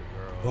feelings, little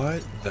girl.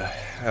 What the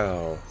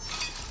hell?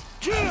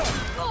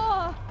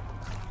 Oh,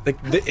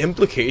 Like, the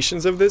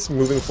implications of this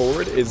moving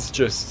forward is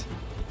just...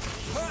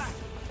 now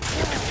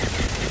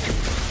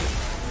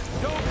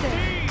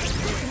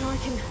I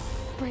can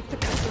break the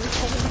cover and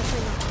hold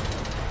everything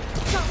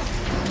up.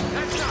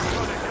 That's not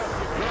gonna help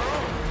you,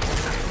 girl.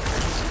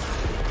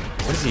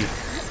 What is he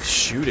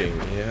shooting?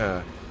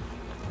 Yeah.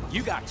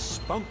 You got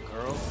spunk,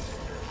 girl.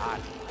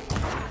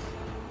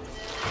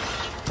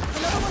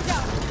 Another one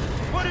down.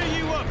 What are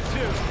you up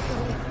to?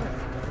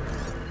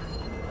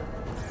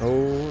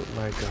 Oh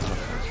my god.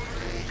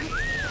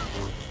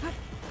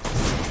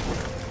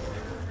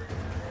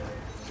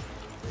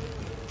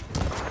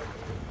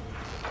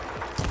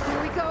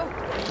 Here we go.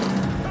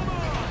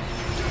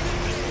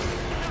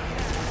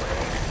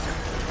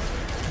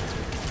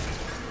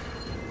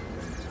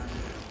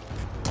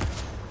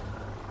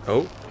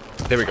 Oh,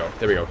 there we go.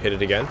 Hit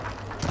it again.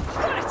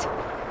 Got it.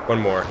 One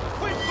more.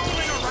 Quit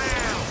fooling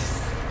around.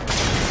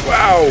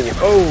 Wow!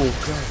 Oh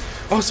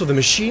god. Also, the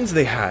machines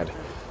they had.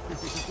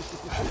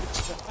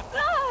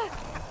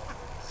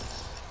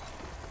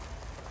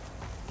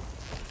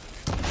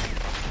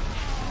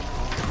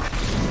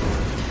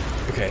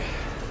 Okay.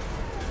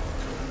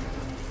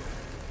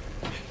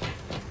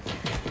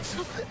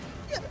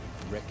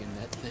 Reckon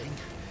that thing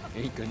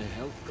ain't gonna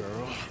help,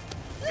 girl.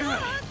 Come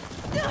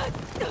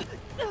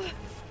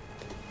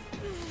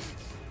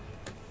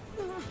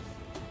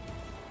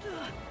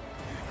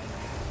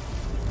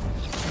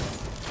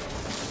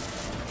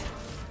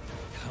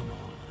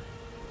on.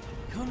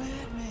 Come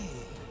at me.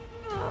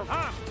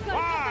 I'm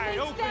wide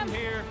open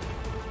here.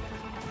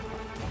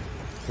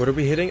 What are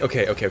we hitting?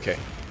 Okay. This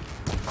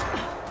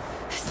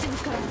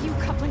thing's got a few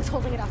couplings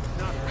holding it up.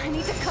 I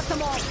need to cut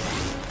them off.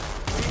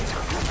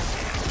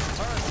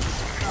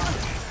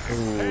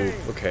 Ooh,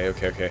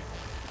 okay.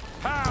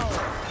 Power.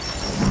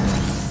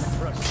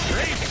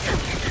 Frustration.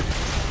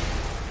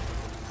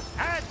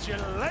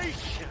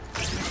 Adulation.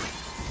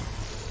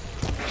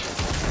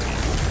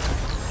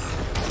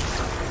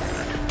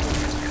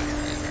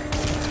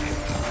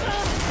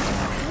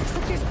 Looks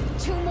like there's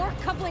 2 more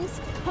couplings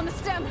on the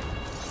stem.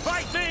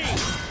 Fight me,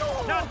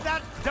 not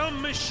that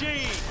dumb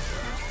machine.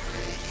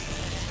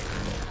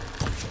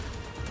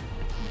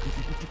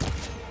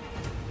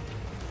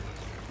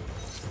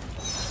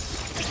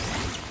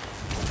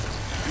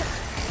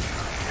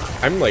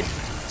 I'm like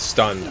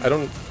stunned. I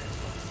don't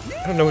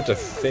know what to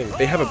think.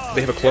 They have a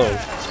clone.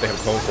 They have a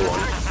clone for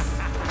one.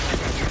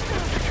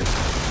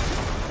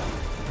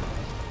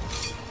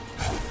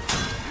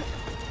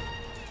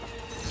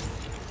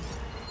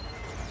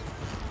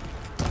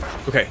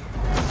 Okay.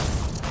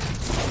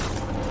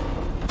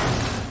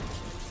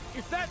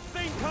 If that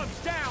thing comes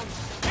down,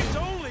 it's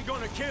only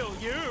gonna kill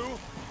you.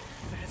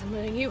 Better than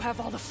letting you have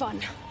all the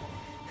fun.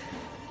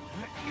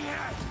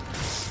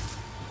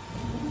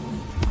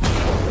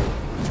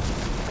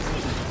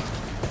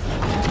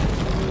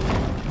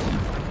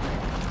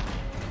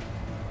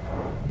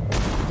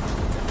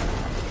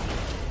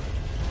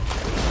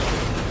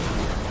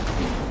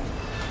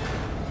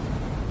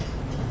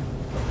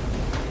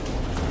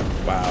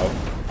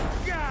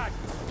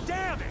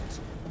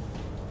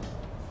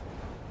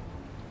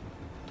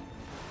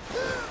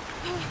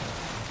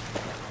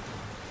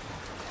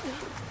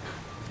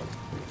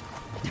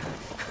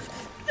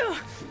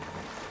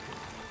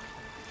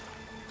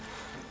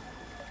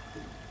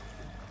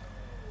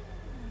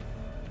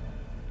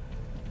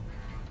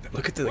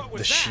 Look at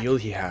the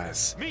shield he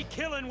has. Me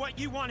killing what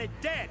you wanted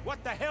dead.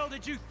 What the hell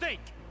did you think?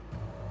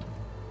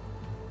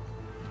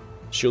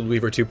 Shield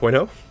Weaver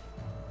 2.0?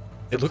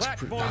 It looks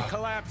Platform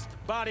collapsed,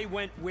 body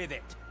went with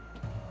it.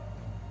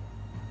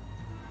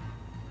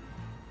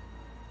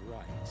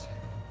 Right.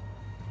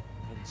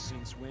 And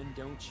since when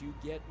don't you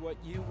get what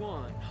you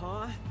want,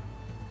 huh?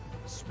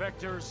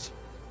 Spectres,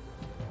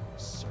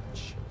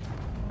 search.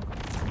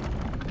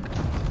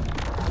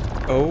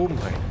 Oh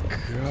my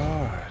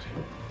god.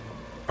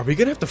 Are we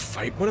gonna have to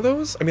fight one of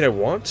those? I mean, I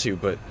want to,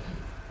 but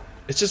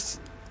it's just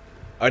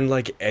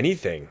unlike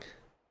anything.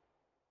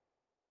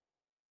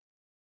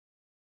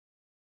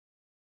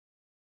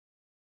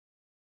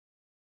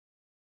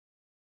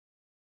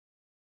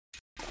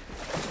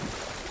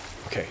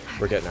 Okay,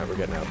 we're getting out,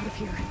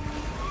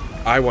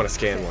 I want to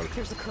scan one.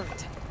 There's a current.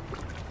 Is it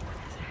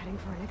heading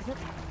for an exit?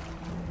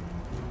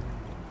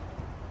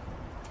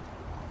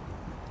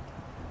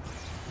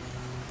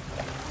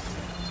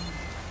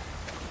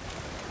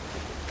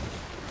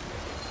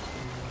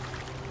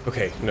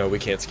 Okay, no, we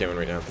can't scan one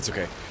right now. That's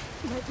okay.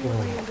 Might be a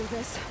way under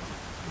this.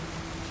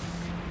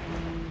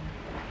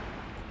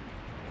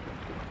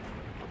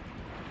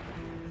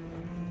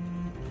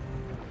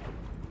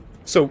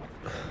 So,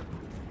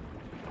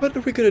 what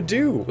are we gonna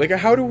do? Like,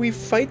 how do we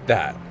fight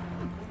that?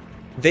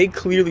 They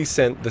clearly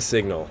sent the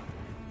signal.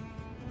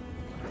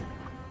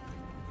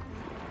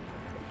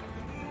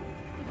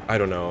 I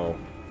don't know.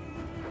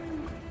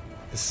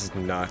 This is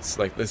nuts.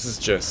 Like, this is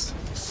just...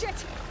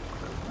 Shit!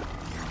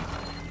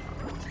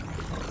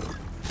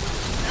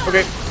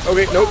 Okay,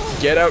 okay, nope.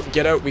 Get out,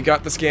 get out. We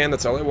got the scan.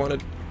 That's all I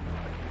wanted.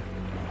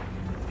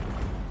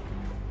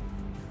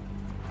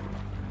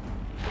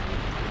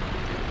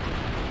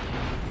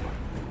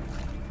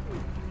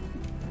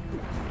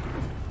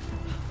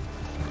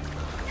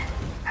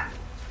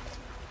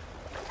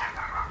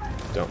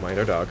 Don't mind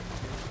our dog.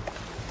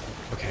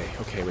 Okay,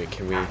 okay, wait,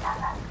 can we...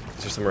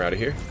 Is there somewhere out of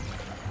here?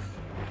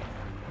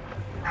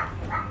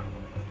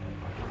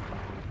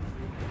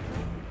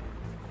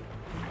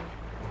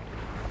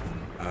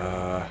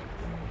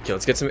 Okay,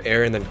 let's get some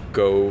air and then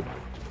go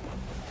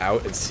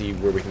out and see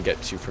where we can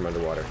get to from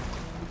underwater.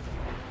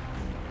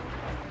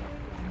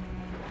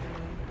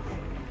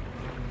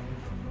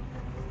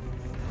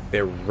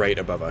 They're right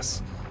above us.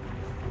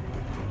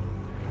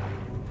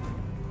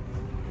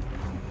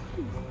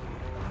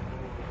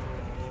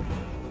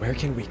 Where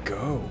can we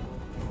go?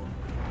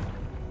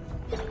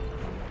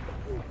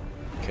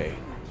 Okay.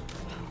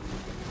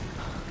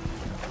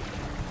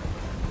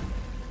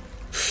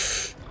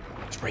 It's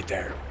right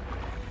there.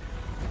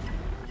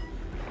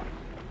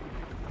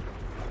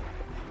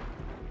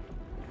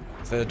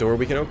 Is that a door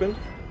we can open?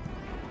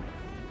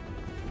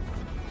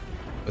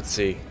 Let's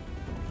see.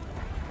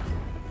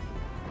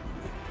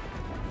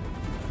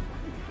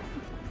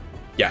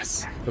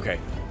 Yes. Okay.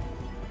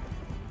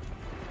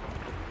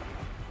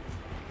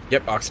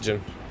 Yep,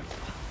 oxygen.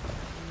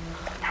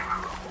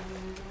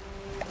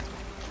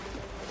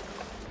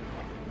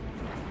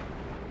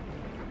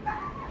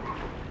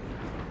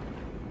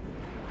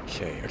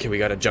 Okay, okay, we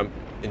gotta jump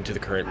into the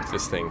current with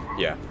this thing.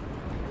 Yeah.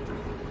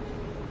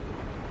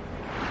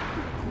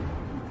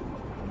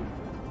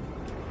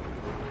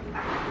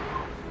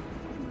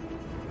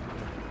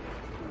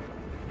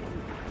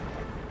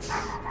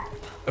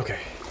 Okay.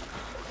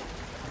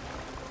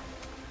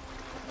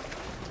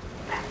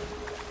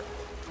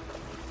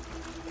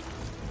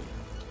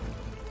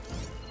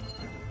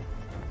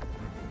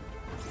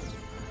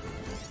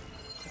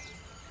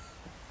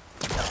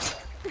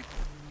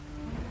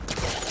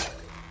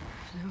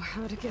 Know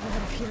how to get out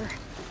of here.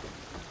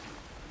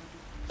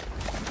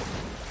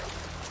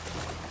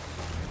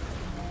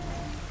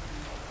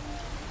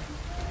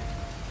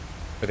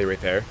 Are they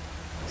right there?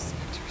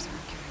 Spectres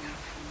aren't giving up.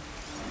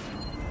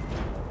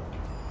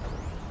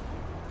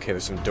 Okay,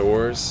 there's some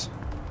doors.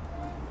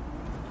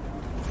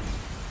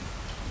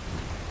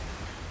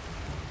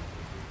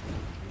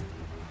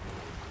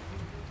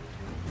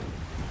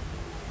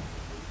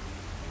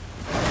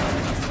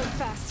 Swim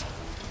fast.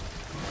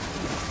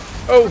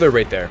 Oh, they're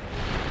right there.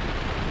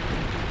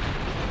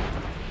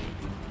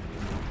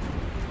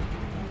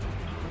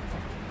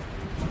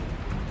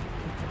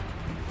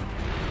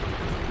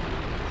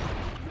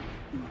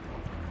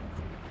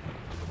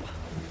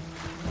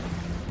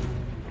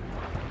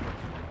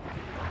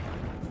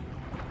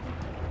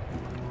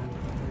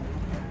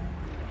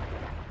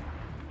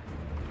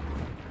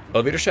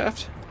 Elevator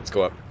shaft? Let's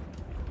go up.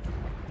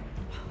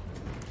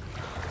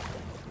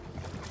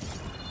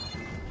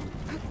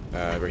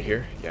 Right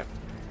here? Yeah.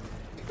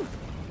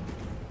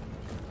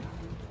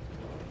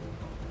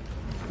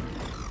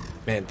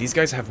 Man, these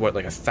guys have, what,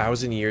 like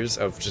 1,000 years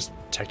of just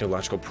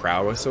technological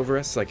prowess over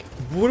us? Like,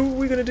 what are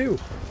we gonna do?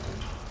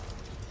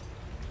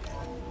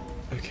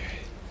 Okay.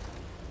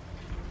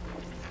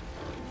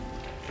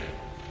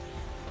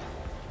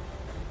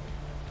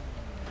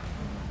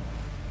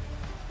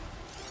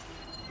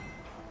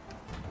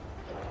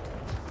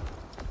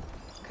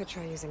 Could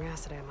try using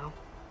acid ammo.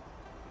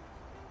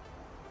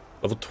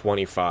 Level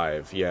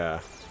 25,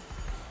 yeah.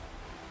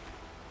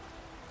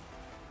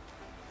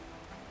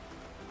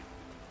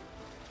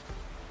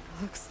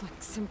 Looks like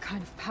some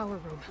kind of power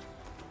room.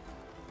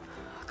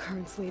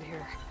 Currents lead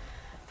here.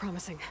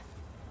 Promising.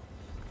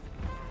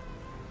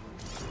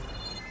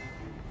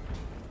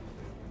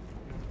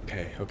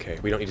 Okay, okay.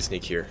 We don't need to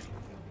sneak here.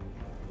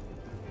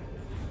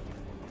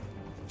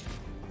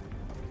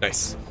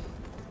 Nice.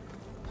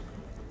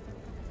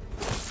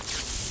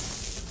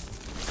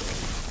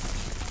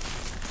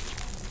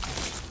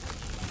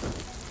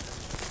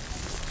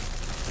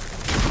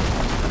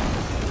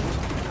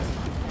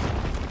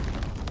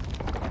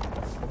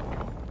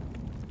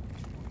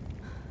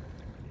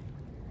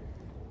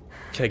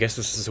 Okay, I guess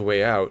this is a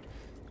way out.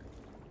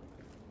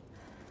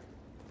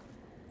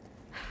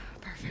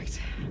 Perfect.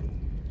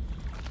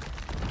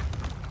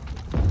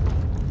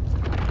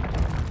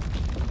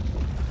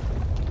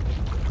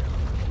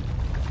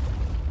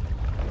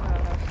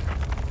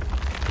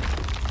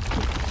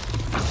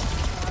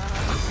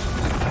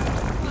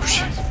 Oh,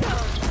 shit.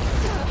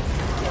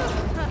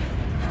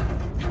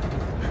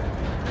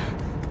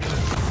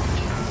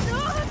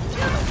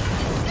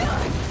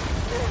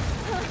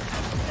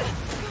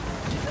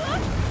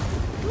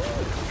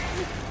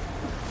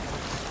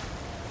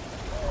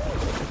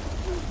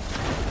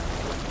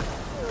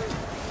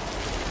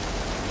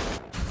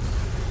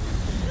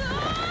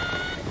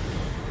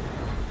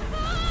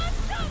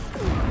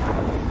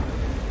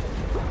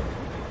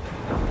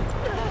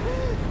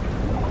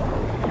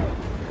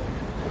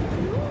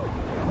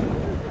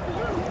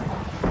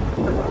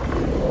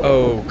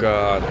 Oh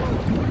god.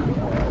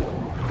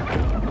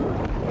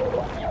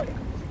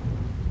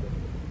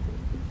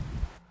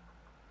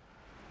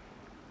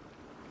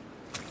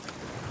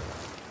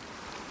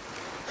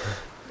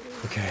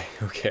 Okay,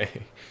 okay.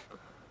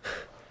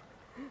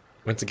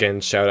 Once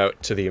again, shout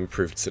out to the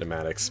improved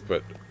cinematics,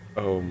 but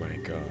oh my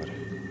god.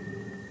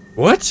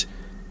 What?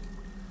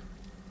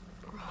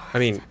 I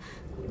mean,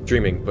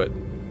 dreaming, but...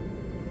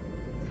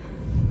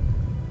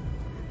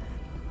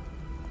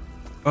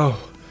 Oh,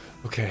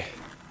 okay.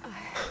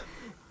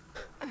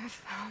 I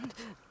found...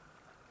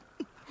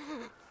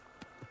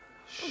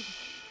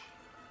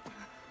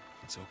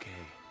 It's okay.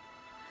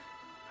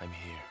 I'm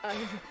here.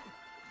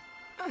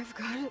 I've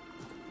got it.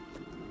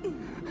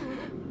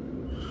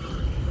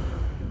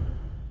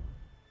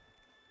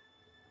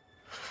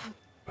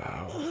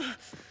 Wow.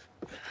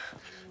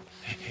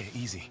 Hey, hey,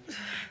 easy.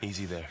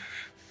 Easy there.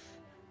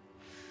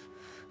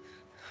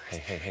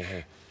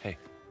 Hey.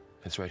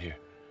 It's right here.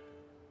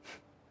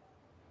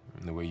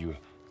 The way you were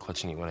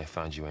clutching it when I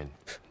found you, I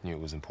knew it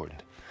was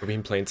important. Are we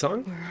in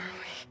Plainsong? Where are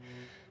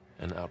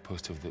we? An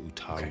outpost of the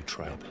Utaru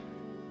tribe.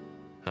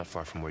 Not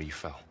far from where you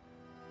fell.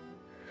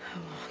 How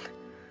long?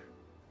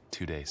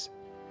 2 days.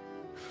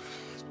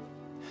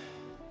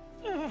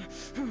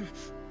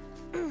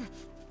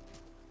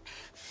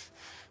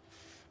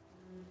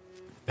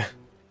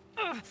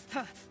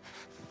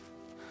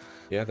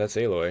 Yeah, that's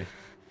Aloy.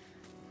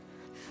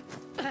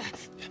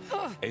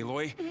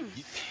 Aloy?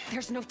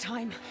 There's no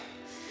time.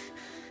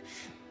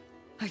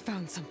 I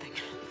found something.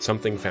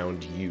 Something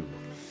found you.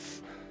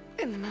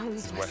 In the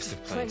mountains West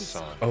of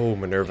Plainsong. Oh,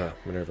 Minerva.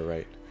 Minerva,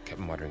 right. Kept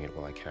muttering it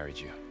while I carried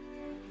you.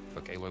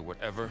 Look, Aloy,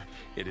 whatever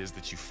it is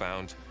that you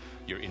found,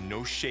 you're in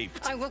no shape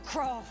to... I will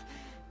crawl.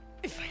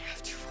 If I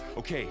have to.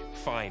 Okay,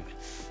 fine.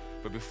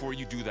 But before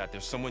you do that,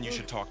 there's someone you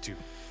should talk to.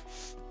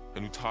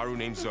 An Utaru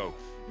named Zoe.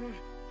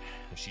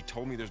 She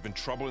told me there's been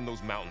trouble in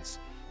those mountains.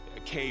 A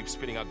cave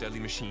spitting out deadly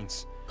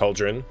machines.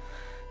 Cauldron.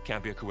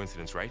 Can't be a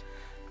coincidence, right?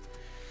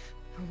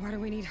 Why do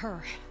we need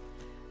her?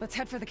 Let's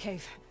head for the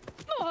cave.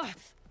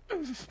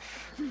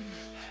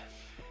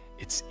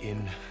 It's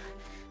in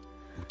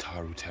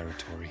Utaru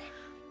territory.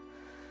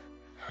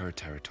 Her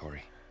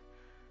territory.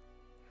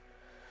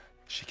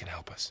 She can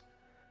help us.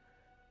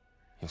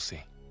 You'll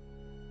see.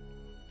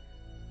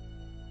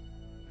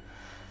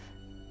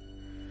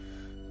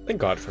 Thank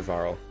God for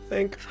Varl.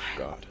 Thank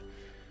God.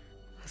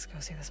 Let's go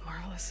see this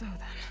marvelous Zoe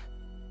then.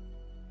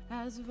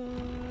 As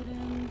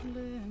verdant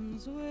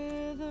limbs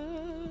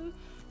wither,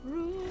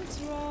 roots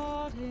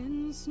rot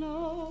in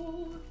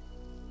snow,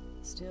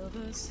 still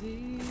the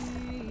seed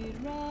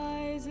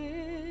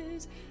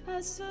rises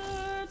as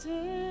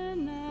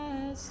certain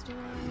as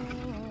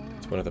stone.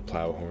 It's one of the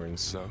plow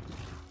horns. So?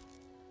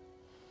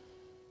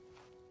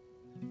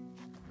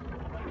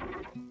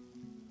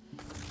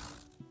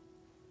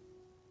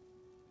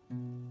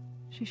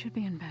 She should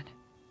be in bed.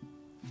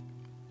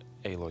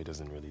 Aloy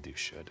doesn't really do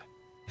should.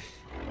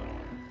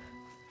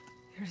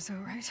 You're Zoe,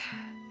 right?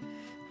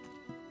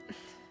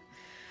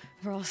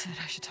 Varl said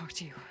I should talk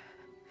to you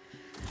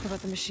about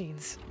the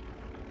machines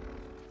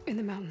in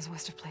the mountains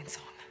west of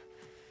Plainsong.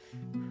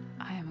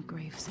 I am a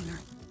grave singer.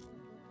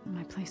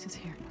 My place is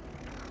here.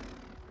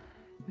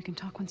 We can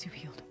talk once you've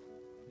healed.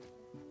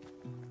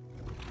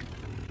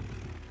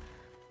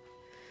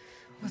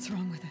 What's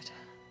wrong with it?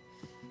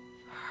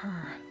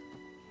 Her.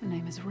 The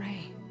name is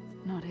Ray,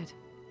 not it.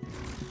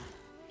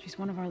 She's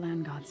one of our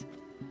land gods.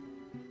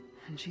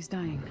 And she's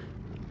dying.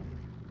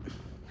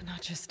 But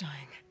not just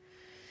dying.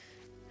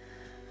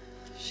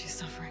 She's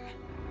suffering.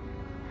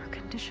 Her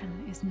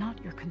condition is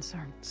not your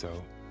concern. So,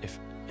 if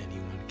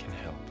anyone can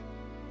help,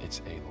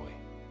 it's Aloy.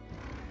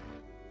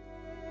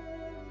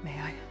 May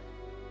I?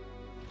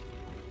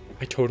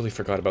 I totally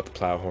forgot about the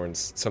plow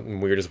horns. Something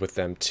weird is with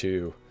them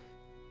too.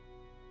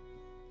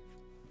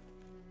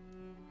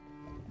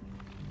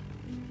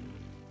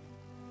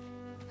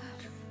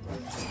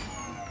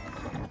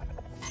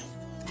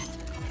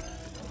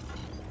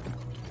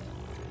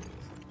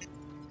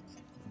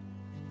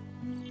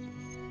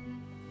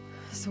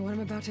 So what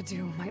I'm about to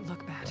do might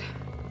look bad,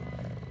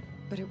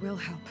 but it will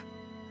help.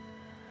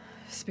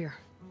 Spear.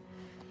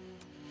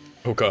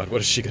 Oh god, what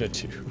is she gonna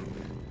do?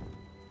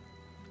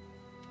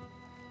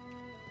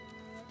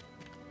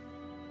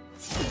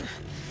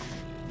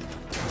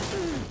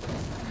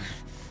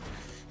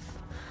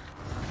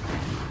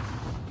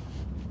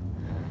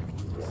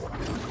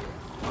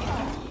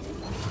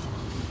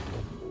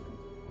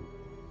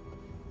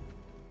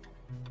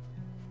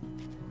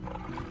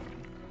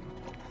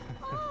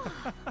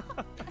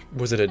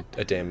 Was it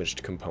a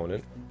damaged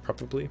component?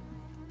 Probably.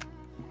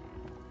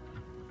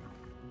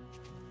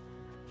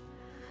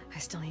 I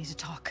still need to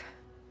talk.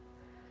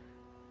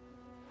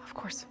 Of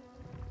course.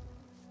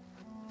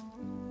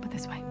 But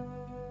this way.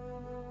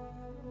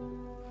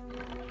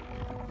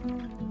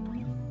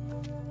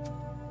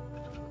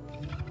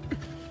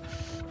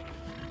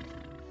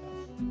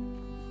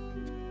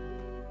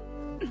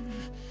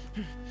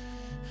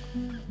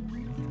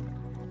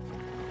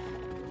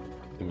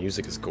 The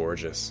music is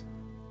gorgeous.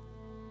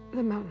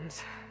 The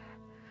mountains,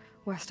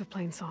 west of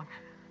Plainsong.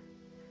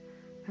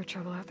 There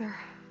trouble out there?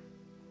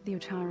 The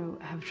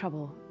Utaru have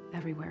trouble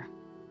everywhere.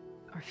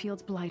 Our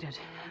fields blighted,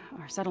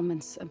 our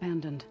settlements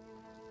abandoned.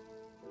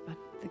 But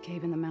the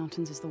cave in the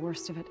mountains is the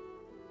worst of it.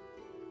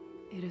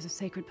 It is a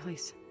sacred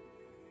place.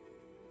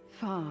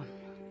 Fa,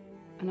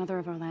 another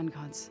of our land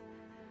gods,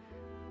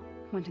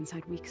 went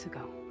inside weeks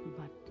ago,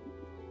 but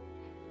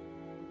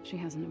she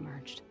hasn't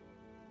emerged.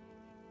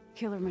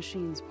 Killer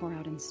machines pour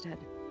out instead,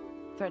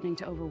 threatening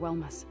to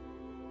overwhelm us.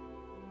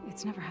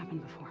 It's never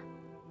happened before.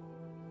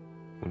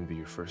 Wouldn't be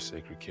your first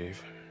sacred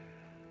cave.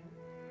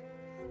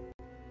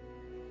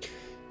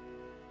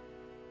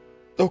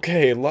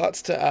 Okay,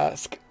 lots to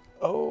ask.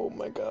 Oh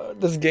my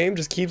god, this game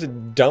just keeps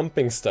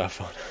dumping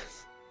stuff on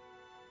us.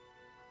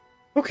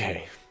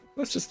 Okay,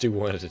 let's just do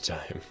one at a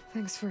time.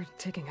 Thanks for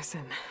taking us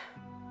in.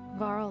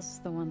 Varl's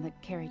the one that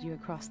carried you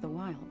across the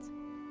wilds.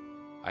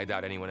 I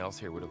doubt anyone else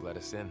here would have let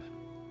us in.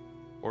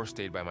 Or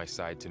stayed by my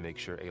side to make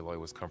sure Aloy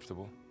was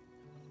comfortable.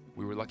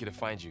 We were lucky to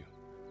find you.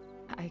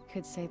 I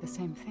could say the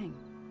same thing.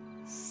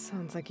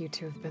 Sounds like you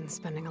two have been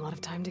spending a lot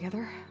of time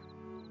together.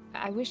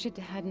 I wish it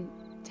hadn't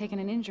taken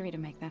an injury to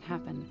make that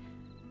happen.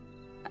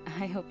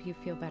 I hope you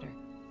feel better.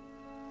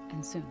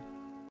 And soon.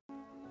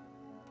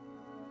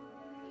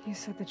 You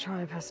said the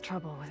tribe has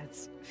trouble with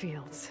its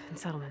fields and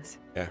settlements.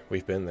 Yeah,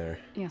 we've been there.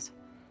 Yes.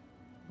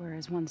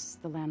 Whereas once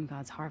the land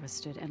gods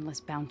harvested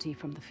endless bounty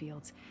from the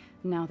fields,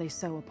 now they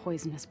sow a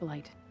poisonous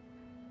blight.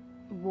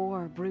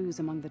 War brews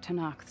among the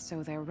Tanakh,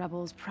 so their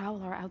rebels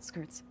prowl our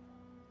outskirts.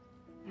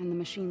 And the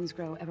machines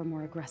grow ever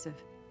more aggressive,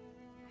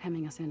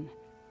 hemming us in,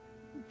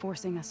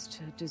 forcing us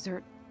to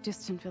desert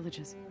distant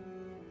villages.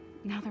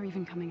 Now they're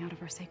even coming out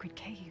of our sacred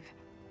cave.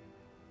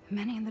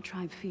 Many in the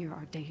tribe fear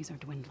our days are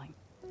dwindling.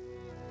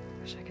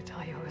 Wish I could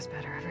tell you it was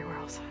better everywhere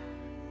else.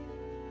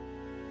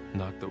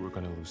 Not that we're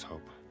gonna lose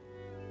hope.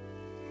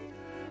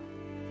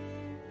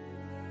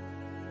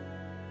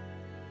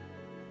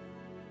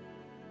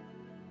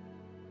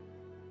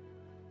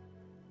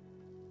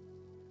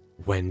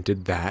 When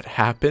did that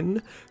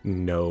happen?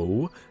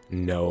 No,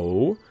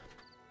 no.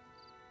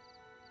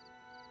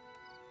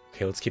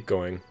 Okay, let's keep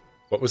going.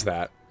 What was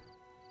that?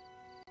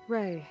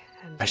 Ray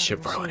and I ship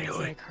other Varl and machines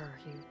Aloy. like her,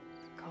 you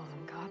call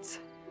them gods?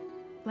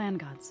 Land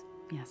gods,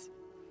 yes.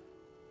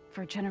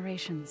 For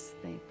generations,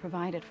 they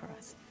provided for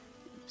us,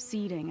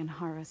 seeding and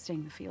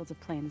harvesting the fields of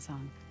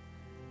Plainsong.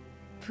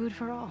 Food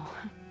for all.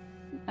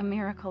 A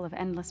miracle of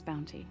endless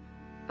bounty.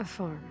 A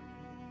farm,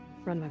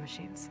 run by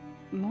machines.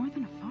 More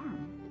than a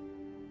farm.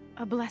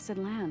 A blessed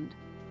land,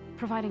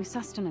 providing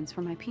sustenance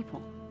for my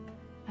people.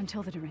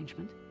 Until the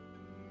derangement.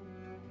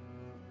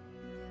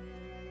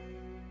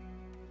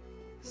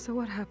 So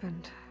what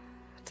happened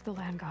to the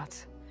land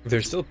gods?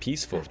 They're still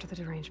peaceful. After the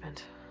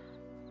derangement.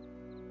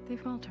 They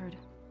faltered.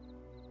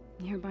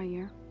 Year by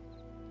year.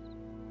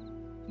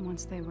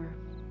 Once they were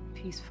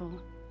peaceful.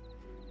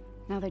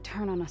 Now they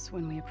turn on us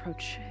when we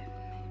approach,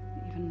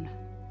 even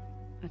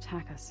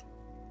attack us.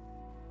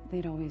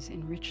 They'd always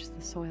enriched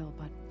the soil,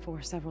 but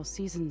for several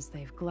seasons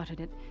they've glutted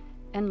it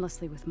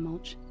endlessly with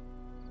mulch.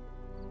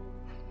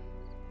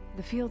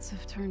 The fields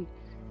have turned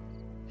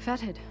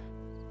fetid.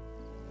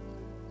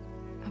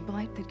 A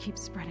blight that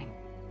keeps spreading,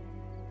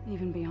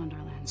 even beyond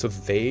our land. So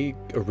they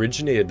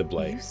originated the We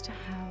blight. used to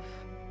have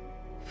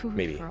food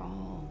Maybe. for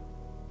all.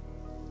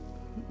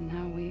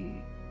 Now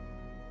we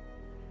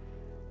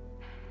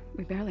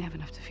barely have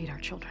enough to feed our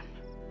children.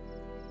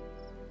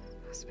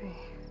 Must be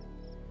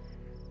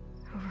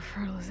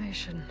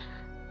over-fertilization.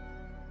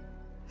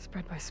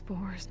 Spread by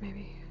spores,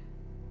 maybe?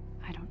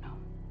 I don't know.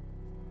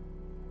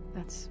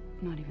 That's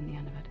not even the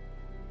end of it.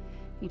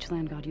 Each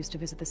land god used to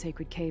visit the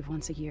sacred cave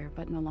once a year,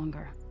 but no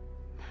longer.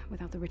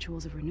 Without the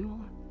rituals of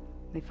renewal,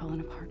 They've fallen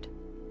apart.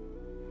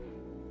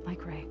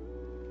 Like Ray.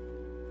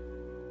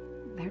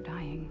 They're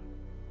dying.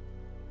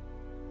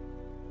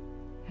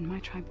 And my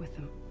tribe with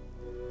them.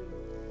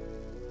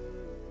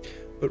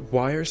 But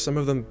why are some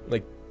of them,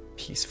 like,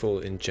 peaceful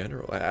in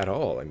general, at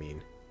all? I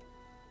mean,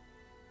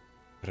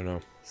 I don't know.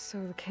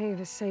 So the cave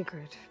is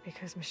sacred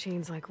because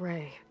machines like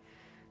Ray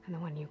and the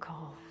one you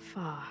call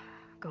Fa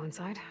go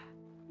inside?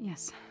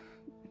 Yes.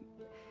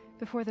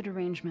 Before the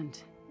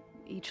derangement,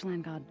 each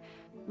land god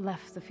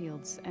left the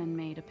fields and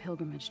made a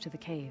pilgrimage to the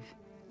cave.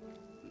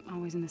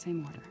 Always in the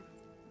same order.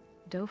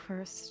 Doe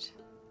first,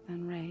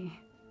 then Ray,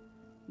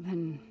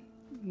 then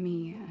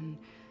me, and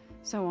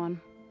so on.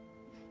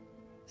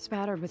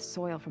 Spattered with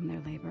soil from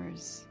their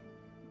labors.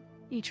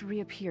 Each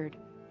reappeared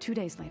 2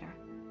 days later,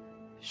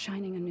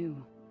 shining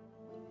anew.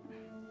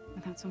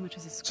 Without so much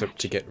as a scratch. So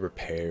to get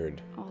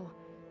repaired. All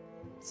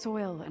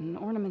soil and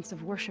ornaments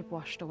of worship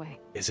washed away.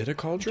 Is it a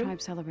cauldron? The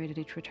tribe celebrated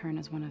each return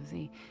as one of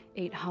the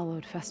 8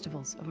 hallowed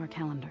festivals of our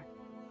calendar.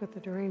 But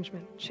the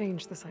derangement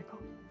changed the cycle.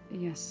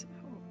 Yes,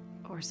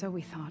 or so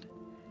we thought.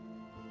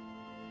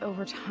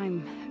 Over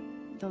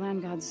time, the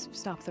land gods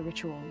stopped the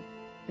ritual,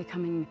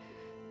 becoming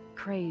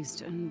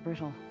crazed and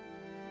brittle.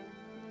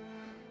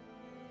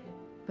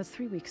 But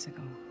 3 weeks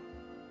ago,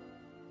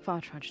 Fa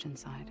trudged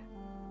inside.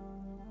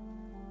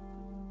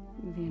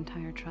 The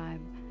entire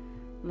tribe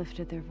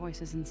lifted their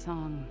voices in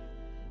song,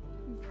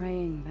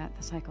 praying that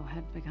the cycle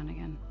had begun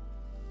again.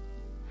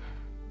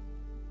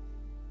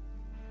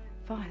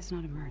 Fa has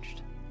not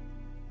emerged.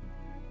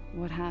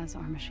 What has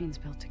are machines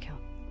built to kill.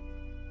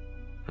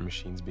 Are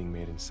machines being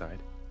made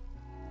inside?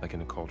 Like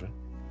in a cauldron?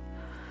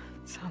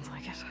 Sounds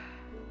like it.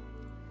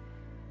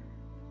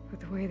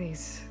 But the way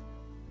these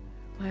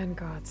land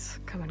gods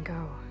come and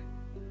go,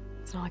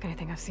 it's not like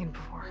anything I've seen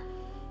before.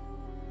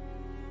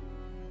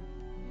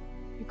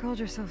 You called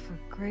yourself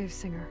a grave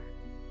singer.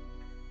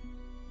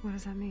 What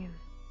does that mean?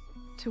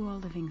 To all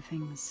living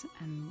things,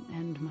 an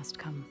end must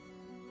come.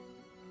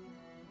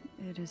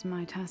 It is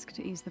my task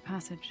to ease the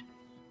passage.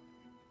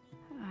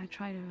 I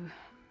try to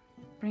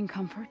bring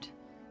comfort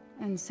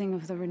and sing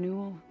of the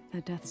renewal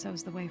that death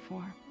sows the way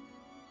for.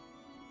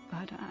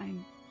 But I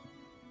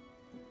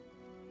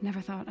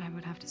never thought I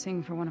would have to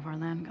sing for one of our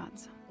land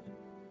gods.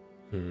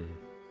 I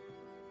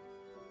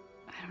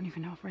don't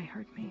even know if Ray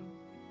heard me.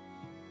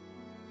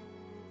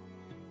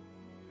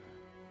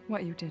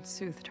 What you did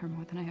soothed her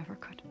more than I ever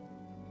could.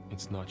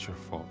 It's not your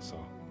fault,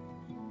 Saul.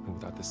 And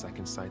without the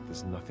second sight,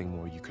 there's nothing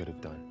more you could have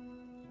done.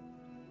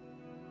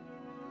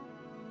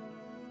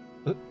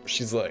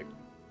 She's like,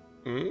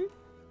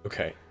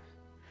 okay.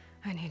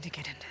 I need to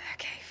get into that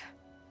cave.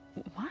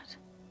 What?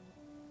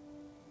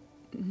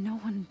 No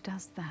one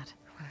does that.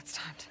 Well, it's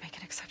time to make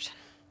an exception.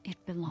 It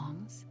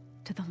belongs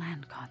to the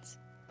land gods.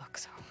 Look,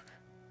 so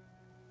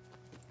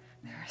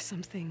there is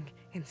something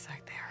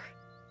inside there.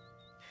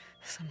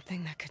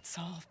 Something that could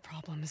solve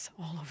problems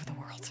all over the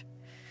world.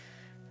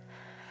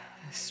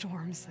 The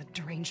storms, the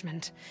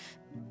derangement.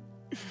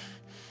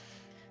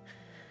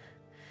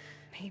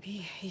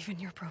 Maybe even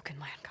your broken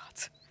land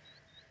gods.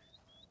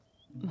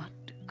 What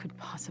could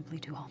possibly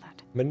do all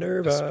that?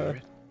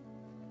 Minerva.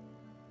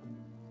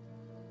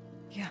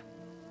 Yeah.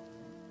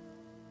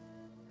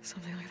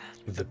 Something like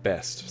that. The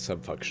best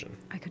subfunction.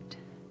 I could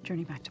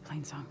journey back to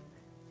Plainsong.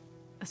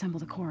 Assemble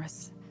the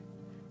chorus.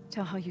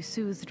 Tell how you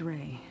soothed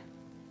Ray.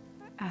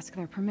 Ask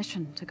their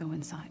permission to go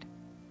inside.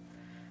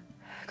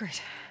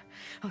 Great.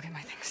 I'll get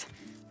my things.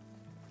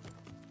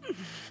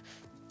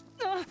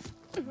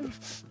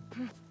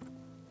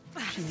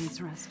 She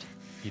needs rest.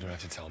 You don't have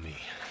to tell me.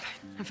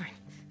 I'm fine.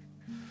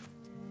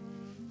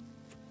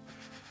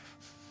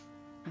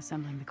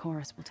 Assembling the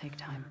chorus will take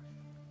time.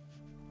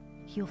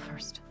 Heal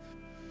first,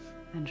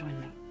 then join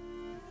me.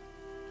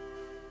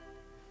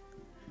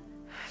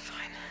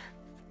 Fine.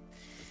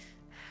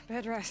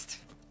 Bed rest.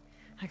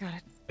 I got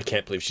it. I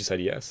can't believe she said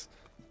yes.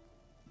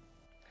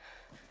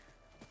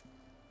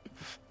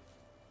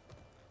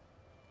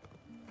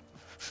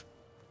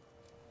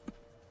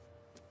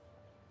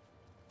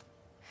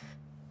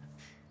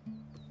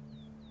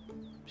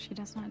 She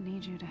does not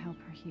need you to help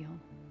her heal.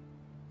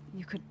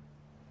 You could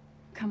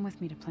come with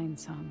me to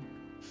Plainsong.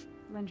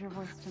 Lend your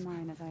voice to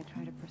mine as I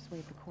try to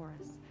persuade the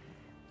chorus.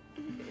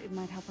 It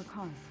might help her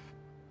cause.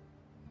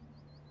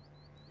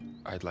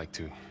 I'd like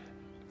to,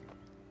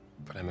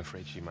 but I'm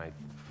afraid she might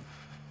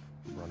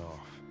run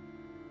off.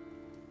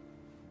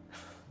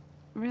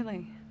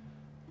 Really?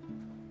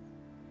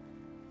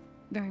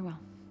 Very well.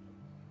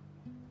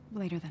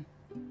 Later then.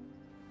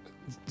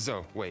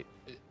 Zoe, wait.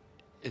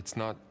 It's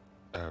not,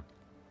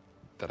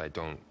 that I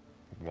don't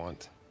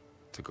want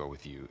to go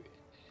with you.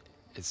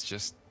 It's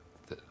just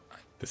that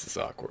This is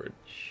awkward.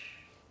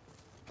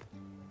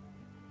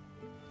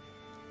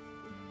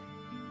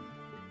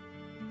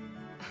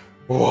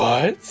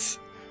 What?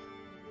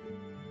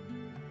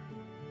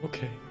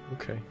 Okay.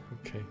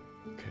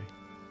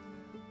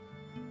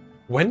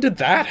 When did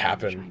that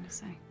happen? Trying to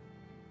say.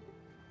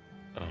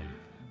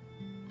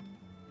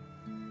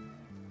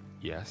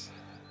 Yes?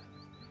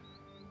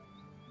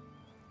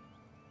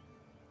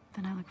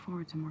 Then I look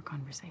forward to more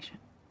conversation.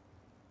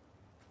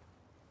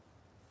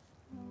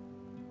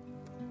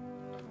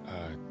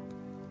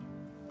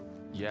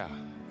 Yeah.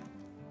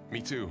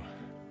 Me too.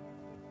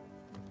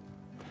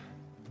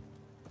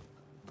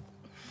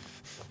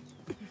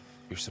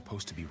 You're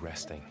supposed to be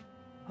resting.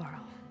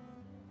 Laurel.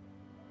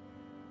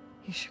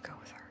 You should go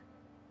with her.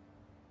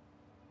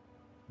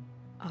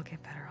 I'll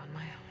get better on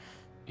my own.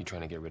 You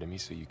trying to get rid of me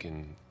so you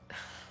can...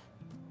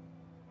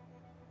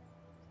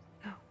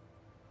 No.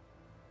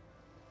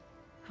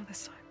 Not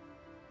this time.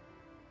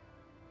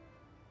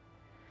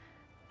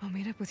 I'll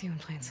meet up with you in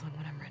Plain Song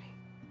when I'm ready.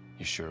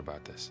 You sure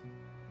about this?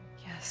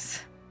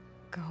 Yes.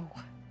 Go.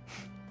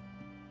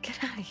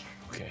 Get out of here.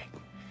 Okay.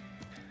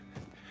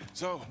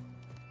 So,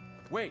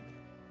 wait.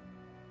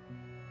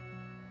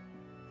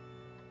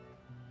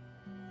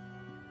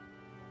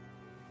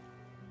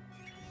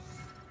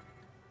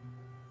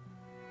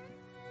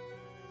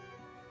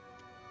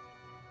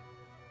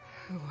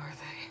 Who are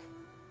they?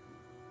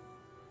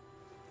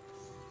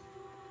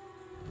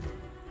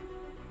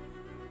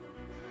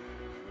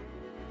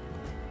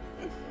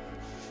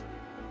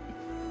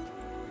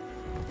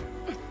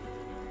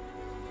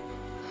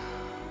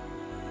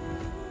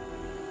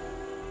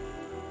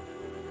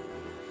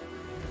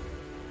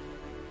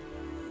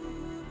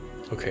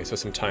 Okay, so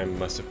some time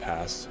must have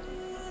passed.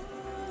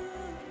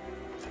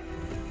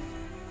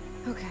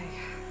 Okay,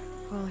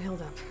 well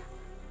healed up.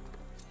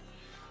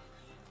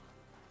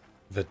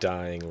 The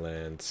Dying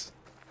Lands.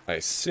 I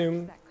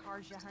assume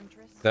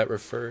that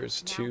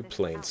refers to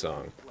Plain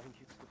Song.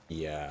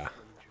 Yeah.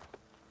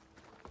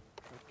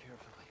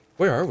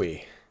 Where are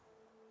we?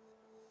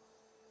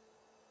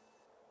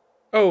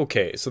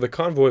 Okay, so the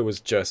convoy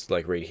was just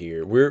like right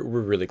here. We're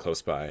really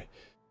close by.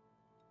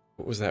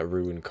 What was that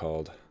ruin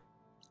called?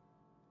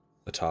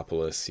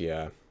 Latopolis,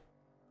 yeah.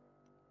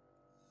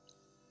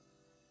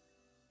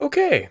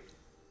 Okay.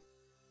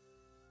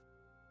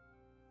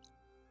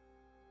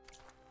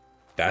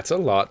 That's a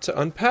lot to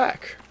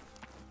unpack.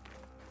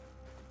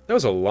 That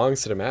was a long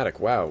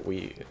cinematic. Wow,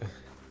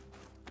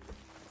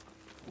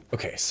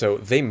 Okay, so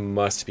they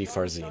must be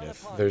Far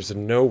Zenith. There's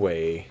no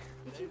way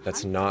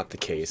that's not the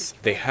case.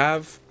 They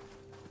have...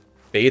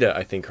 Beta,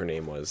 I think her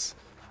name was.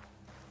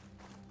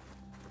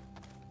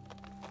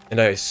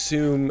 And I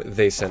assume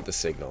they sent the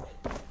signal.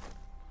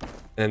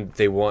 And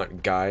they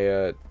want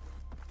Gaia...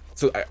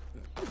 So,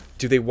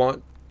 do they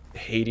want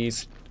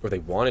Hades... Or they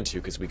wanted to,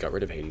 because we got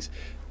rid of Hades.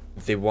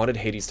 They wanted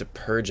Hades to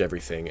purge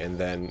everything and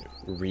then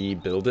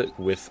rebuild it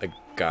with a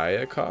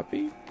Gaia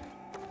copy?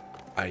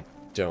 I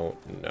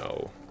don't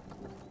know.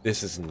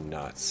 This is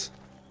nuts.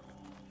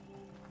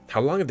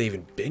 How long have they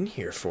even been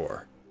here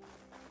for?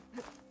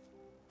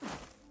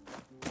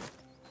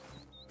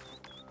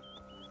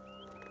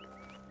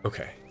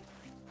 Okay.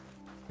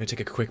 I'm gonna take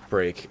a quick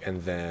break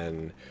and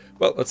then...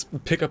 Well, let's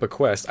pick up a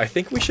quest. I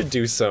think we should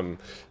do some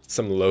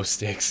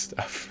low-stakes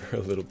stuff for a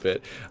little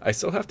bit. I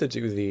still have to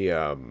do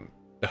the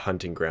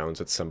hunting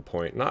grounds at some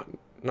point. Not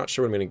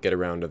sure when I'm gonna get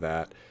around to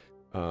that.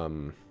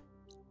 You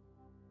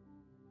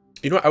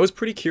know what? I was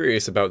pretty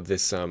curious about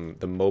this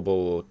the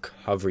mobile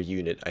cover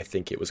unit, I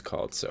think it was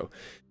called. So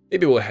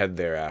maybe we'll head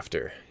there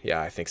after.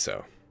 Yeah, I think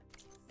so.